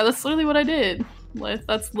make it. Yeah, that's literally what I did. Like,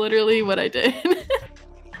 that's literally what I did.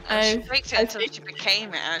 She faked it until she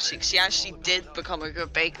became it, actually, because she actually did become a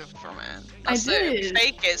good baker from it. That's I did. It.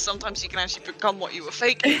 Fake it, sometimes you can actually become what you were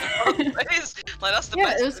faking. Like, that's the best.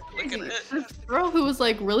 It was crazy. This girl who was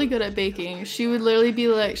like really good at baking, she would literally be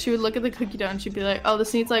like, she would look at the cookie dough and she'd be like, oh,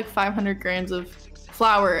 this needs like 500 grams of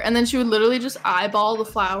flour. And then she would literally just eyeball the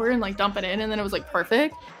flour and like dump it in, and then it was like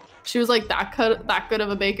perfect. She was like that good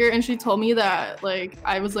of a baker, and she told me that like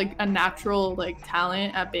I was like a natural like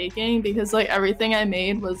talent at baking, because like everything I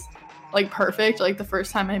made was like perfect like the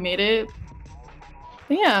first time I made it.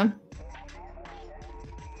 But yeah,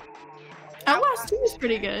 Outlast 2 is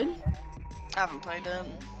pretty good. I haven't played it.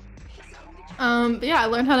 But yeah, I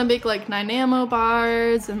learned how to make like 9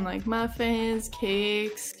 bars and like muffins,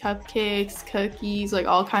 cakes, cupcakes, cookies, like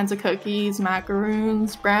all kinds of cookies,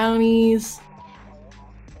 macaroons, brownies.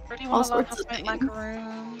 All sorts of things.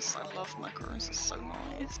 Macaroons. I love macaroons. It's so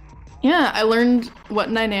nice. Yeah, I learned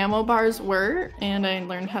what 9 bars were, and I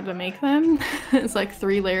learned how to make them. It's like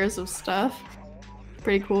 3 layers of stuff.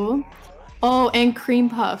 Pretty cool. Oh, and cream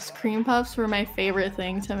puffs. Cream puffs were my favorite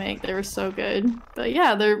thing to make. They were so good. But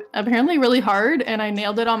yeah, they're apparently really hard, and I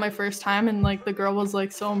nailed it on my first time, and like the girl was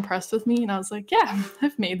like so impressed with me, and I was like, yeah,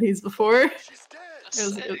 I've made these before. It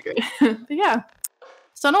was good. But yeah.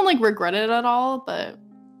 So I don't like regret it at all, but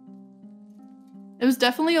it was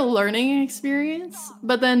definitely a learning experience.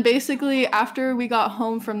 But then basically after we got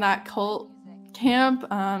home from that cult camp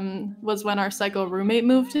was when our psycho roommate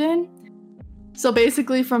moved in. So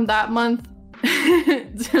basically from that month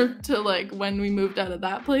to like when we moved out of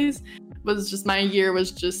that place was just, my year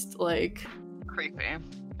was just like creepy.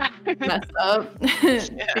 Messed up. Yeah.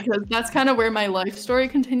 Because that's kind of where my life story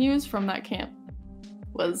continues from that camp.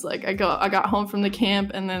 Was like I got home from the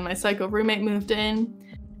camp, and then my psycho roommate moved in.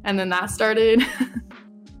 And then that started.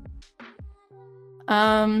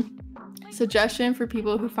 Suggestion for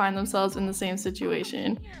people who find themselves in the same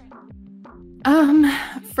situation.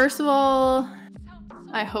 First of all,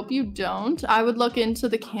 I hope you don't. I would look into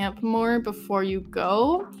the camp more before you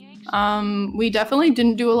go. We definitely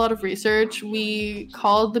didn't do a lot of research. We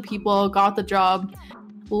called the people, got the job,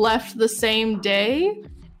 left the same day.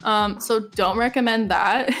 So don't recommend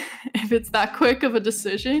that if it's that quick of a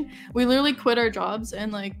decision. We literally quit our jobs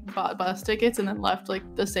and like bought bus tickets and then left like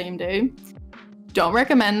the same day. Don't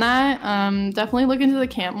recommend that. Definitely look into the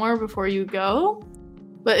camp more before you go.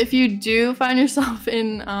 But if you do find yourself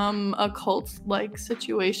in a cult-like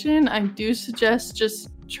situation, I do suggest just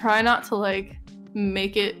try not to like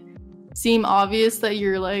make it seem obvious that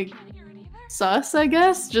you're like sus, I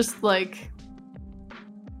guess. Just like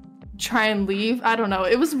try and leave. I don't know.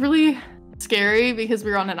 It was really scary because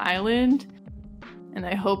we were on an island, and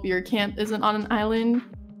I hope your camp isn't on an island.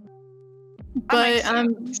 But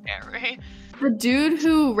scary. The dude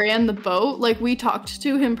who ran the boat, like we talked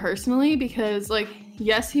to him personally because like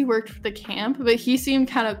yes, he worked for the camp, but he seemed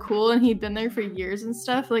kind of cool and he'd been there for years and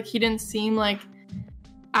stuff. Like, he didn't seem like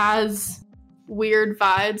as weird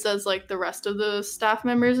vibes as like the rest of the staff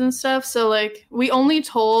members and stuff. So like, we only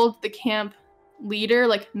told the camp leader,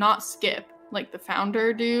 like not Skip, like the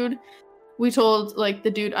founder dude. We told like the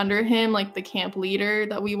dude under him, like the camp leader,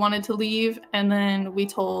 that we wanted to leave, and then we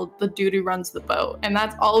told the dude who runs the boat, and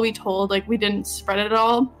that's all we told. Like, we didn't spread it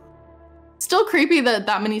all. Still creepy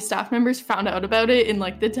that many staff members found out about it in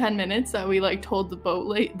like the 10 minutes that we like told the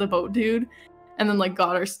boat dude, and then like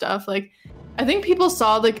got our stuff. Like, I think people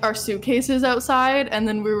saw like our suitcases outside, and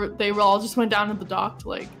then they all just went down to the dock to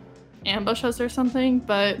like ambush us or something.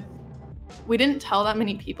 But we didn't tell that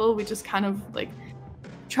many people. We just kind of like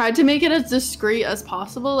tried to make it as discreet as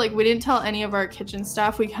possible. Like, we didn't tell any of our kitchen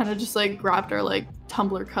staff. We kind of just like grabbed our like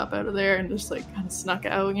tumbler cup out of there and just like kind of snuck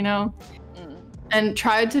out, you know, and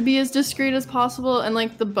tried to be as discreet as possible. And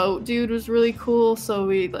like the boat dude was really cool, so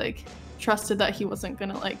we like trusted that he wasn't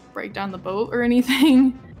gonna like break down the boat or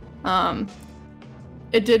anything.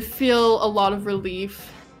 It did feel a lot of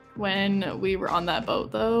relief when we were on that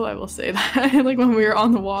boat, though, I will say that. Like, when we were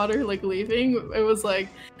on the water, like, leaving, it was, like,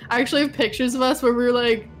 I actually have pictures of us where we were,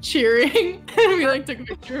 like, cheering, and we, like, took a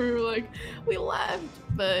picture, and we were, like, we left,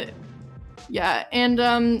 but, yeah,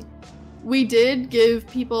 and, we did give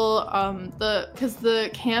people, because the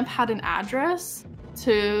camp had an address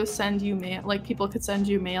to send you mail, like, people could send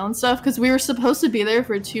you mail and stuff, because we were supposed to be there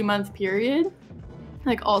for a 2-month period,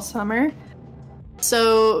 like, all summer.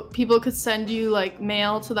 So people could send you like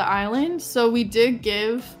mail to the island. So we did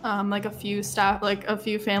give like a few staff, like a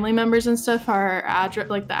few family members and stuff, our address,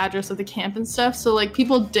 like the address of the camp and stuff. So like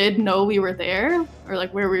people did know we were there, or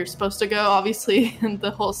like where we were supposed to go. Obviously, and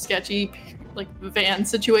the whole sketchy like van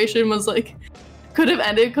situation was like could have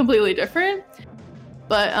ended completely different.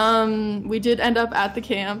 But we did end up at the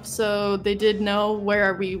camp, so they did know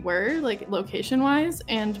where we were, like location wise,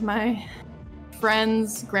 and my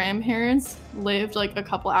friend's grandparents lived like a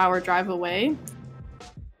couple hour drive away.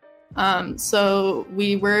 So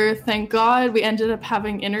we were, thank God, we ended up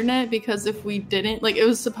having internet, because if we didn't, like, it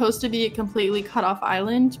was supposed to be a completely cut off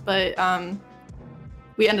island, but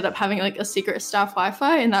we ended up having like a secret staff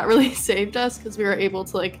Wi-Fi, and that really saved us, because we were able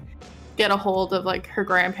to like get a hold of like her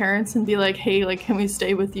grandparents and be like, hey, like, can we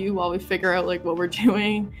stay with you while we figure out like what we're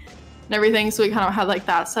doing and everything. So we kind of had like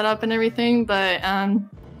that set up and everything. But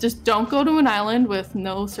just don't go to an island with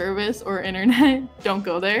no service or internet. Don't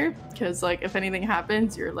go there, because like if anything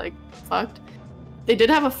happens, you're like fucked. They did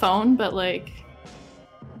have a phone, but like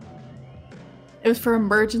it was for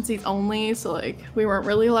emergencies only, so like we weren't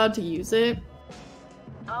really allowed to use it.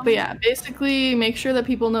 But yeah, basically make sure that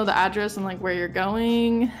people know the address and like where you're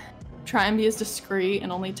going. Try and be as discreet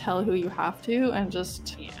and only tell who you have to, and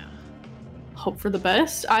just hope for the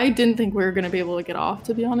best. I didn't think we were going to be able to get off,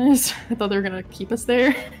 to be honest. I thought they were going to keep us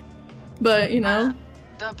there. But, you know.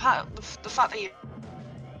 The fact that you're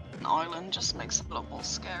an island just makes it a lot more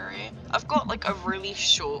scary. I've got like a really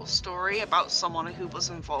short story about someone who was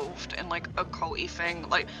involved in like a culty thing.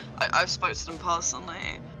 Like, I've spoken to them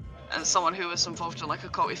personally, and someone who was involved in like a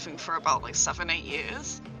culty thing for about like 7-8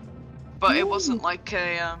 years. But it wasn't like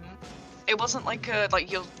a,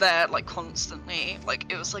 like you're there like constantly.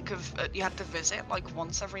 Like, it was like you had to visit like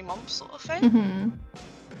once every month sort of thing.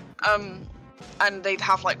 And they'd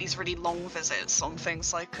have like these really long visits on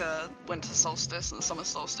things like winter solstice and summer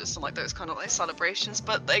solstice and like those kind of like celebrations.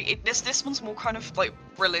 But this one's more kind of like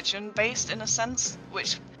religion based in a sense,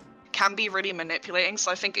 which can be really manipulating.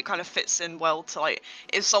 So I think it kind of fits in well to like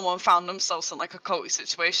if someone found themselves in like a culty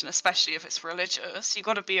situation, especially if it's religious, you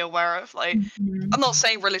got to be aware of like I'm not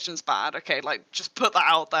saying religion's bad, okay, like just put that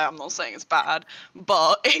out there. I'm not saying it's bad,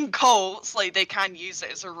 but in cults, like they can use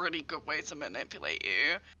it as a really good way to manipulate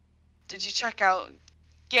you. Did you check out?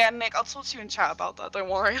 Yeah, Nick, I'll talk to you in chat about that. Don't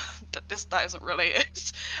worry, that isn't related.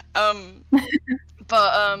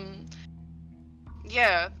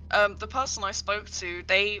 Yeah, the person I spoke to,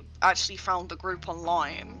 they actually found the group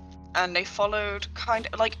online, and they followed kind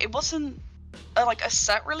of like, it wasn't like a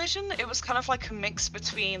set religion. It was kind of like a mix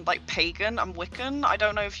between like pagan and Wiccan. I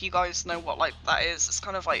don't know if you guys know what like that is. It's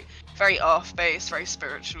kind of like very earth-based, very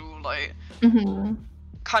spiritual, like.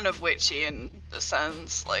 Kind of witchy in the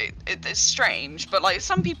sense, like it's strange, but like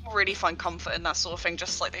some people really find comfort in that sort of thing,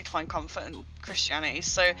 just like they find comfort in Christianity.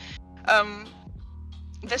 So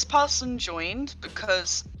this person joined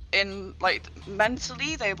because in like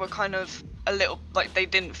mentally they were kind of a little like they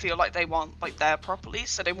didn't feel like they weren't like there properly,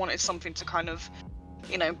 so they wanted something to kind of,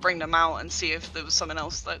 you know, bring them out and see if there was someone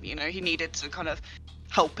else that, you know, he needed to kind of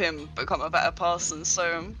help him become a better person.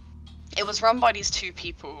 So it was run by these two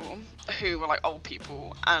people who were like old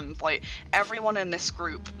people, and like everyone in this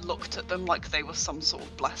group looked at them like they were some sort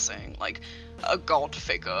of blessing, like a god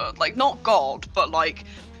figure, like not god, but like,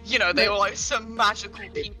 you know, they were like some magical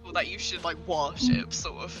people that you should like worship,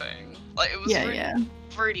 sort of thing. Like it was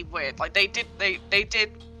really weird. Like they did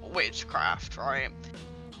witchcraft, right?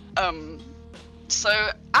 So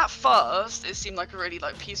at first it seemed like a really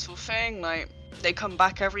like peaceful thing. Like they come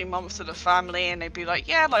back every month to the family and they'd be like,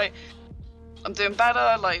 yeah, like I'm doing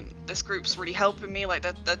better, like this group's really helping me, like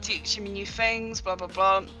they're teaching me new things, blah blah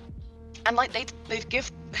blah. And like they'd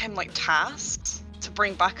give him like tasks to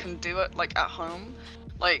bring back and do it like at home,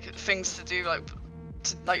 like things to do,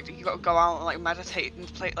 like you gotta go out and like meditate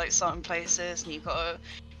and play like certain places, and you gotta,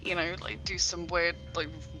 you know, like do some weird like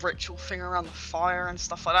ritual thing around the fire and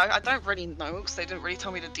stuff like that. I don't really know because they didn't really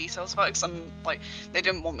tell me the details about it, because I'm like, they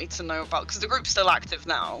didn't want me to know about, because the group's still active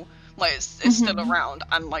now, like it's still around,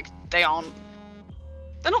 and like they're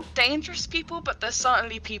not dangerous people, but there's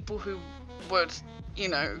certainly people who would, you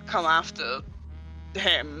know, come after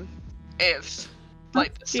him if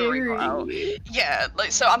like the story got out. Yeah,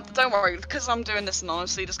 like so don't worry, because I'm doing this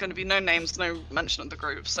anonymously, there's going to be no names, no mention of the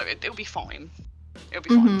group, so it'll be fine. It'll be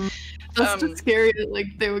fine. That's just scary that like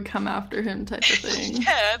they would come after him type of thing.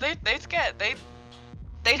 Yeah, they'd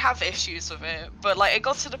have issues with it, but like it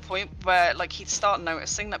got to the point where like he'd start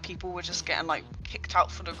noticing that people were just getting like kicked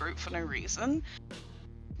out for the group for no reason.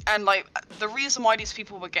 And like the reason why these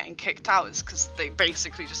people were getting kicked out is because they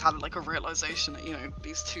basically just had like a realization that, you know,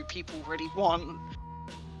 these two people really want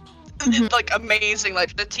like amazing,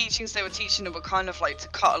 like the teachings they were teaching them were kind of like to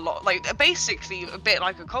cut a lot, like basically a bit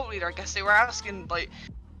like a cult leader, I guess. They were asking like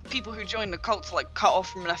people who joined the cult to like cut off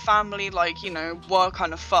from their family, like, you know, were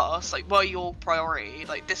kind of first, like were your priority,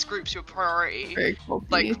 like this group's your priority. Very culty.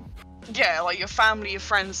 Like yeah, like your family, your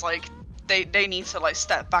friends, like they need to like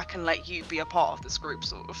step back and let you be a part of this group,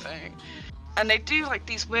 sort of thing. And they do like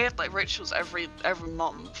these weird like rituals every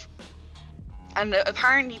month. And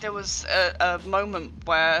apparently there was a moment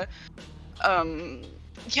where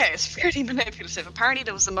yeah, it's really manipulative. Apparently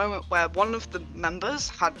there was a moment where one of the members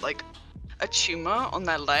had like a tumor on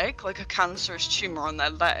their leg, like a cancerous tumor on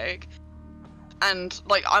their leg. And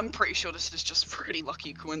like I'm pretty sure this is just pretty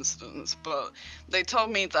lucky coincidence, but they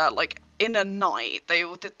told me that like in a night they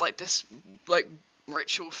all did like this like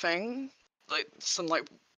ritual thing, like some like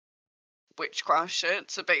witchcraft shit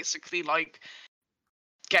to basically like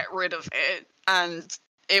get rid of it, and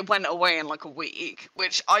it went away in like a week,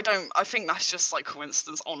 which I think that's just like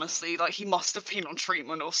coincidence, honestly. Like he must have been on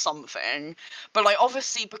treatment or something, but like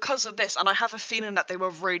obviously because of this, and I have a feeling that they were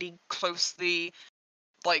really closely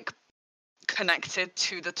like connected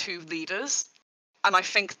to the two leaders, and I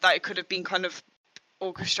think that it could have been kind of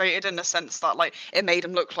orchestrated in the sense that like it made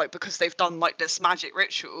them look like, because they've done like this magic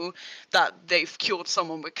ritual, that they've cured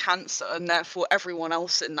someone with cancer, and therefore everyone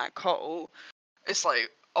else in that cult, it's like,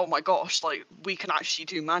 oh my gosh, like we can actually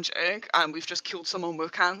do magic and we've just killed someone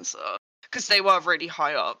with cancer, because they were really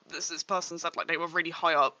high up. This person said like they were really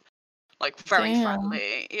high up, like very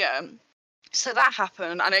friendly. Yeah. So that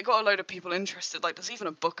happened, and it got a load of people interested. Like, there's even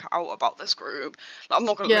a book out about this group. Like, I'm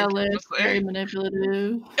not gonna link it. Very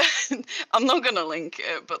manipulative. I'm not gonna link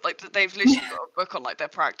it, but like they've literally got a book on like their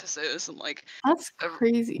practices and like. That's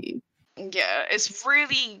crazy. Yeah, it's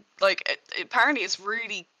really like apparently it's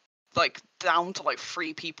really like down to like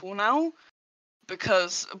 3 people now,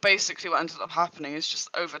 because basically what ended up happening is just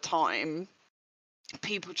over time,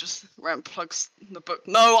 people just plugs the book.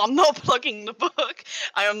 No, I'm not plugging the book.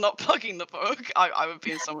 I am not plugging the book. I would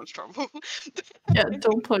be in so much trouble. Yeah,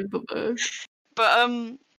 don't plug the book.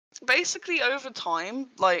 But basically over time,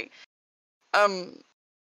 like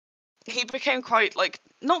he became quite like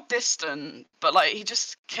not distant, but like he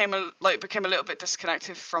just became a little bit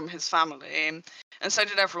disconnected from his family, and so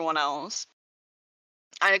did everyone else.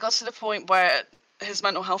 And it got to the point where his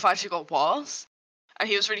mental health actually got worse. And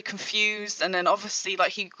he was really confused, and then obviously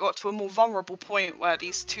like he got to a more vulnerable point where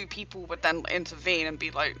these two people would then intervene and be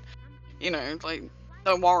like, you know, like,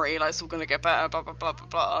 don't worry, like it's all gonna get better, blah blah blah blah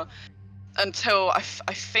blah. Until I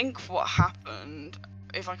think what happened,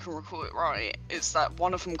 if I can recall it right, is that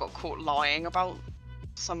one of them got caught lying about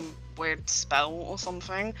some weird spell or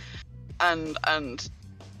something, and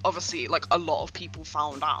obviously like a lot of people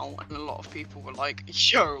found out, and a lot of people were like,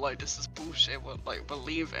 yo, like this is bullshit, we're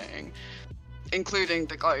leaving. Including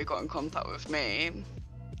the guy who got in contact with me,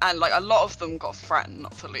 and like a lot of them got threatened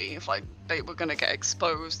not to leave. Like they were gonna get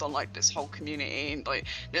exposed on like this whole community, like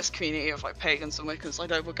this community of like pagans and Wiccans. Like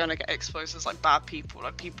they were gonna get exposed as like bad people,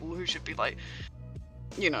 like people who should be like,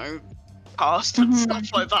 you know, cast and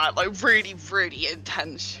stuff like that. Like really, really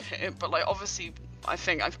intense shit. But like obviously I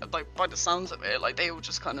think, like, by the sounds of it, like, they were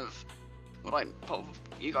just kind of, well, like, well,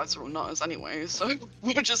 you guys are all nutters anyway, so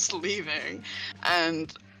we're just leaving.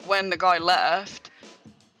 And when the guy left,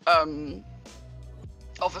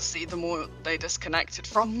 obviously the more they disconnected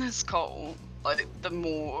from this cult, like, the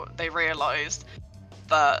more they realized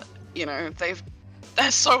that, you know,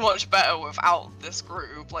 they're so much better without this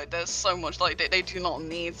group. Like, there's so much, like, they do not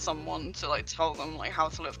need someone to, like, tell them, like, how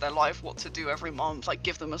to live their life, what to do every month, like,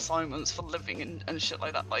 give them assignments for living and shit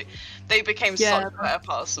like that. Like, they became such a better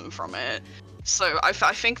person from it. So I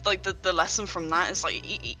think, like, the lesson from that is,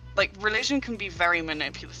 like, religion can be very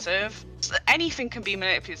manipulative. Anything can be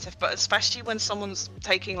manipulative, but especially when someone's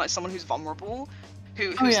taking, like, someone who's vulnerable,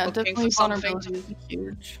 who's looking for something. Is a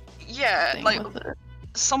huge thing, like,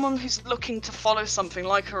 someone who's looking to follow something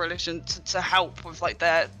like a religion to help with, like,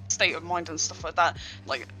 their state of mind and stuff like that,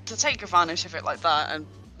 like, to take advantage of it like that and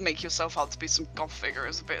make yourself out to be some god figure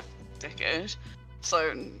is a bit dickish.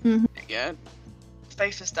 So yeah,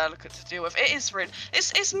 faith is delicate to deal with. It is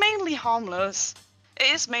it's mainly harmless. It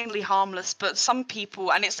is mainly harmless, but some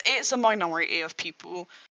people, and it's a minority of people,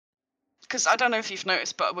 because I don't know if you've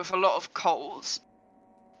noticed, but with a lot of cults,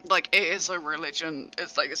 like, it is a religion.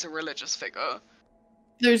 It's like, it's a religious figure.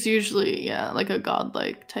 There's usually, like a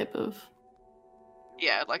godlike type of...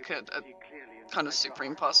 Yeah, like a kind of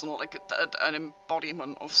supreme person, or like an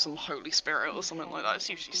embodiment of some holy spirit or something like that. It's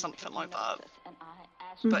usually something like that.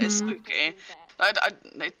 But it's spooky.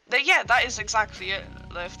 Yeah, that is exactly it.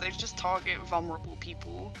 If they just target vulnerable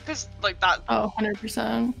people, because, like, that... Oh,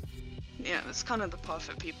 100%. Yeah, it's kind of the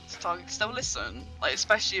perfect people to target, because they'll listen. Like,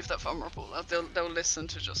 especially if they're vulnerable, they'll listen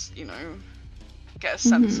to just, you know, get a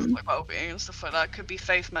sense of, like, well-being and stuff like that. Could be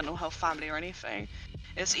faith, mental health, family, or anything.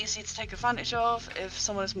 It's easy to take advantage of. If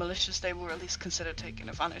someone is malicious, they will at least consider taking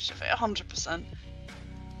advantage of it, 100%.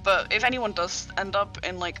 But if anyone does end up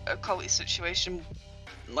in, like, a culty situation,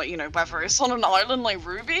 like, you know, whether it's on an island like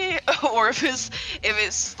Ruby, or if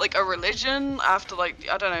it's like a religion, after, like,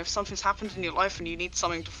 I don't know, if something's happened in your life and you need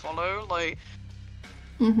something to follow, like,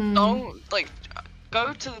 don't, like,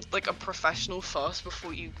 go to, like, a professional first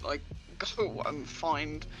before you, like, go and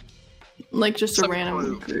find, like, just a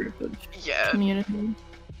random group of community.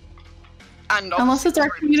 And unless it's our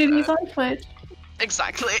communities on Twitch.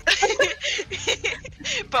 Exactly.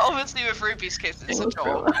 But obviously with Ruby's case, it's a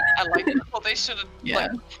job, and, like, well, they shouldn't,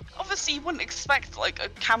 like, obviously you wouldn't expect, like, a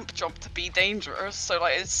camp job to be dangerous, so,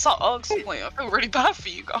 like, it sucks. Like, I feel really bad for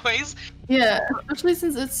you guys. Yeah, especially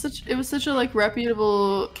since it was such a, like,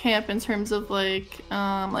 reputable camp in terms of, like,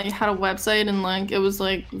 it had a website, and, like, it was,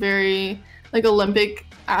 like, very, like, Olympic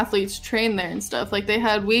athletes train there and stuff. Like, they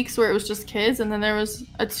had weeks where it was just kids, and then there was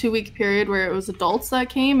a 2-week period where it was adults that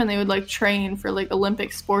came, and they would, like, train for, like,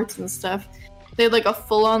 Olympic sports and stuff. They had, like, a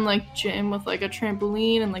full-on, like, gym with, like, a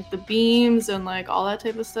trampoline and, like, the beams and, like, all that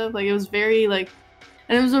type of stuff. Like, it was very, like,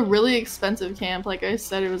 and it was a really expensive camp. Like I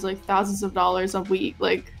said, it was, like, thousands of dollars a week,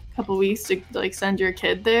 like, a couple weeks to, like, send your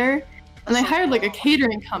kid there. And they hired, like, a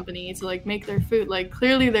catering company to, like, make their food. Like,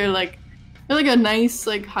 clearly they're like a nice,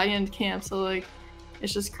 like, high-end camp, so, like,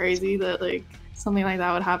 it's just crazy that, like, something like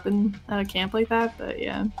that would happen at a camp like that, but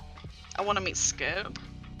yeah. I want to meet Skip.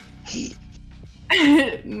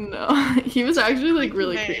 No, he was actually, like,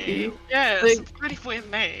 really creepy. Yeah, like, it's a pretty weird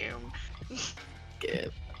name.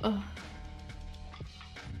 Skip. But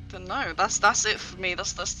no, that's it for me.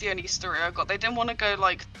 That's the only story I got. They didn't want to go,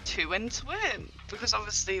 like, too into it, because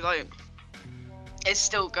obviously, like, it's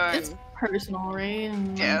still going. It's personal, right?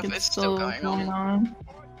 And, yeah, like, it's still going on.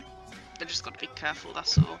 They just got to be careful,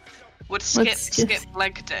 that's all. Would skip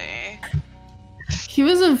leg day? He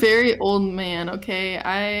was a very old man,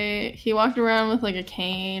 okay? He walked around with, like, a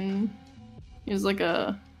cane. He was like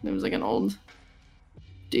an old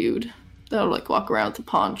dude that would, like, walk around with a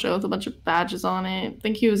poncho with a bunch of badges on it. I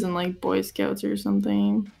think he was in, like, Boy Scouts or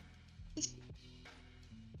something.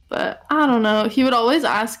 But I don't know. He would always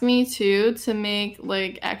ask me too to make,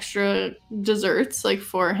 like, extra desserts, like,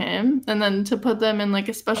 for him, and then to put them in, like,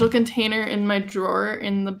 a special container in my drawer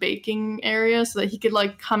in the baking area so that he could,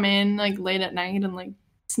 like, come in, like, late at night and, like,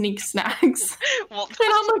 sneak snacks. Well, and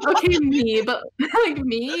I'm like, okay, me,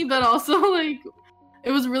 but also, like,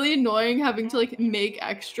 it was really annoying having to, like, make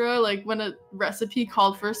extra, like, when a recipe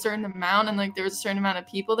called for a certain amount and, like, there was a certain amount of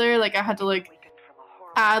people there, like, I had to, like,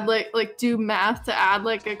 add, like do math to add,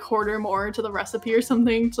 like, a quarter more to the recipe or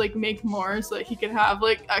something to, like, make more so that he could have,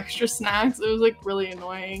 like, extra snacks. It was, like, really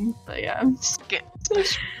annoying, but yeah. Yeah,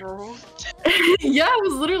 it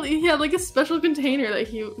was literally, he had, like, a special container that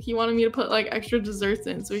he wanted me to put, like, extra desserts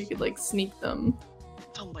in so he could, like, sneak them.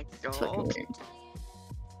 Oh my god.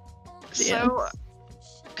 So,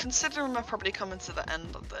 considering we're probably coming to the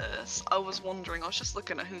end of this, I was wondering, I was just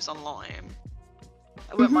looking at who's online.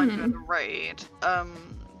 I wouldn't mind doing a raid.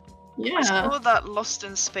 Yeah. I saw that Lost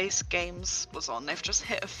in Space Games was on. They've just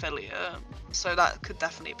hit affiliate, so that could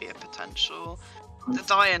definitely be a potential. The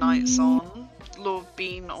Dire Knight's on. Lord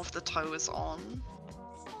Bean of the Toe is on.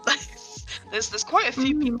 there's quite a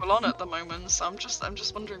few people on at the moment, so I'm just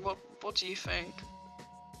wondering what do you think?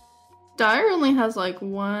 Dire only has like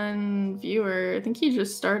 1 viewer. I think he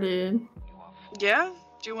just started. Yeah?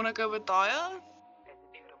 Do you want to go with Dire?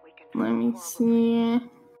 Let me see.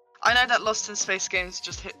 I know that Lost in Space Games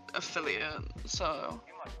just hit affiliate, so...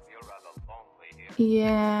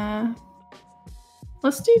 Yeah.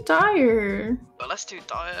 Let's do Dire. But let's do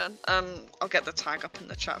Dire. I'll get the tag up in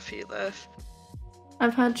the chat for you there.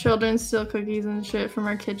 I've had children steal cookies and shit from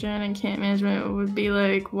our kitchen, and camp management would be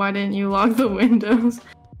like, why didn't you lock the windows?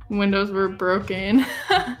 Windows were broken.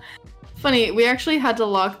 Funny, we actually had to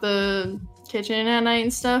lock the kitchen at night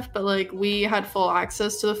and stuff, but like we had full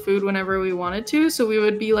access to the food whenever we wanted to, so we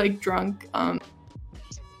would be like drunk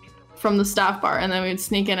from the staff bar, and then we'd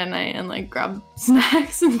sneak in at night and like grab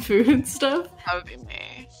snacks and food and stuff. That would be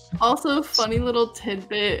me. Also, funny little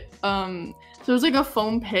tidbit, so there's like a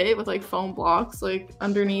foam pit with like foam blocks like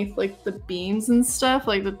underneath like the beams and stuff,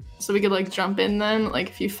 like so we could like jump in then, like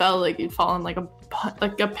if you fell, like you'd fall in like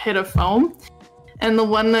a pit of foam. And the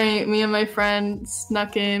one night, me and my friend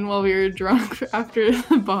snuck in while we were drunk after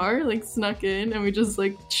the bar, like snuck in, and we just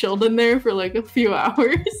like chilled in there for like a few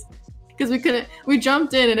hours. Because we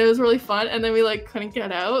jumped in and it was really fun, and then we like couldn't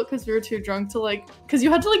get out because we were too drunk to like, because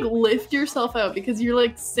you had to like lift yourself out because you're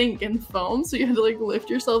like sink in foam, so you had to like lift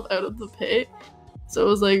yourself out of the pit. So it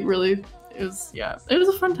was like really, it was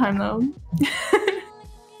a fun time though.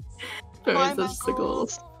 But it was just like a little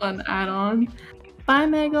fun add-on. Bye,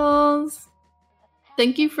 Meggles!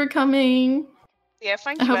 Thank you for coming. Yeah,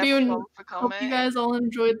 thank you everyone for coming. Hope you guys all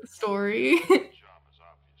enjoyed the story.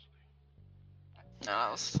 No,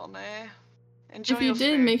 that was funny. Enjoy if you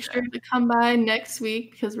did, make sure to come by next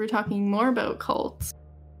week because we're talking more about cults.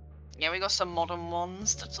 Yeah, we got some modern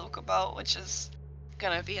ones to talk about, which is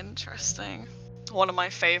gonna be interesting. One of my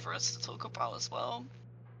favorites to talk about as well.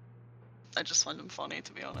 I just find them funny,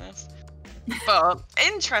 to be honest. But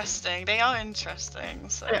interesting. They are interesting.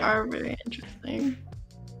 So. They are very interesting.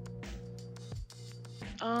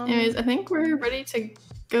 Anyways, I think we're ready to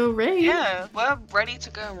go raid. Yeah, we're ready to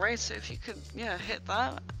go and raid, so if you could, hit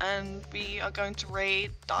that. And we are going to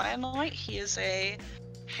raid Dire Knight. He is a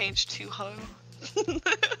H2 ho.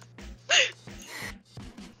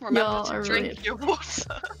 Remember to drink your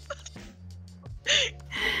water.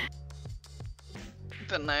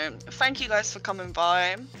 But no, thank you guys for coming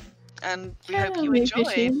by, and we hope you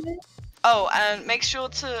enjoy. Oh, and make sure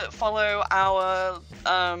to follow our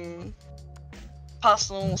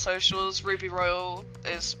personal socials. Ruby Royal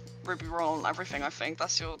is Ruby Royal on everything. I think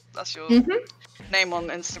that's your name on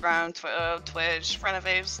Instagram, Twitter, Twitch.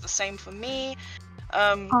 Renovate's the same for me.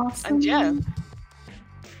 Awesome. And yeah,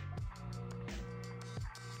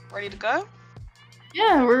 ready to go?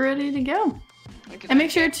 Yeah, we're ready to go. Okay, and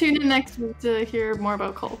make sure to tune in next week to hear more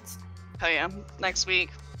about cults. Oh yeah, next week,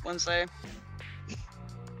 Wednesday.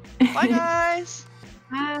 Bye guys!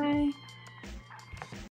 Bye!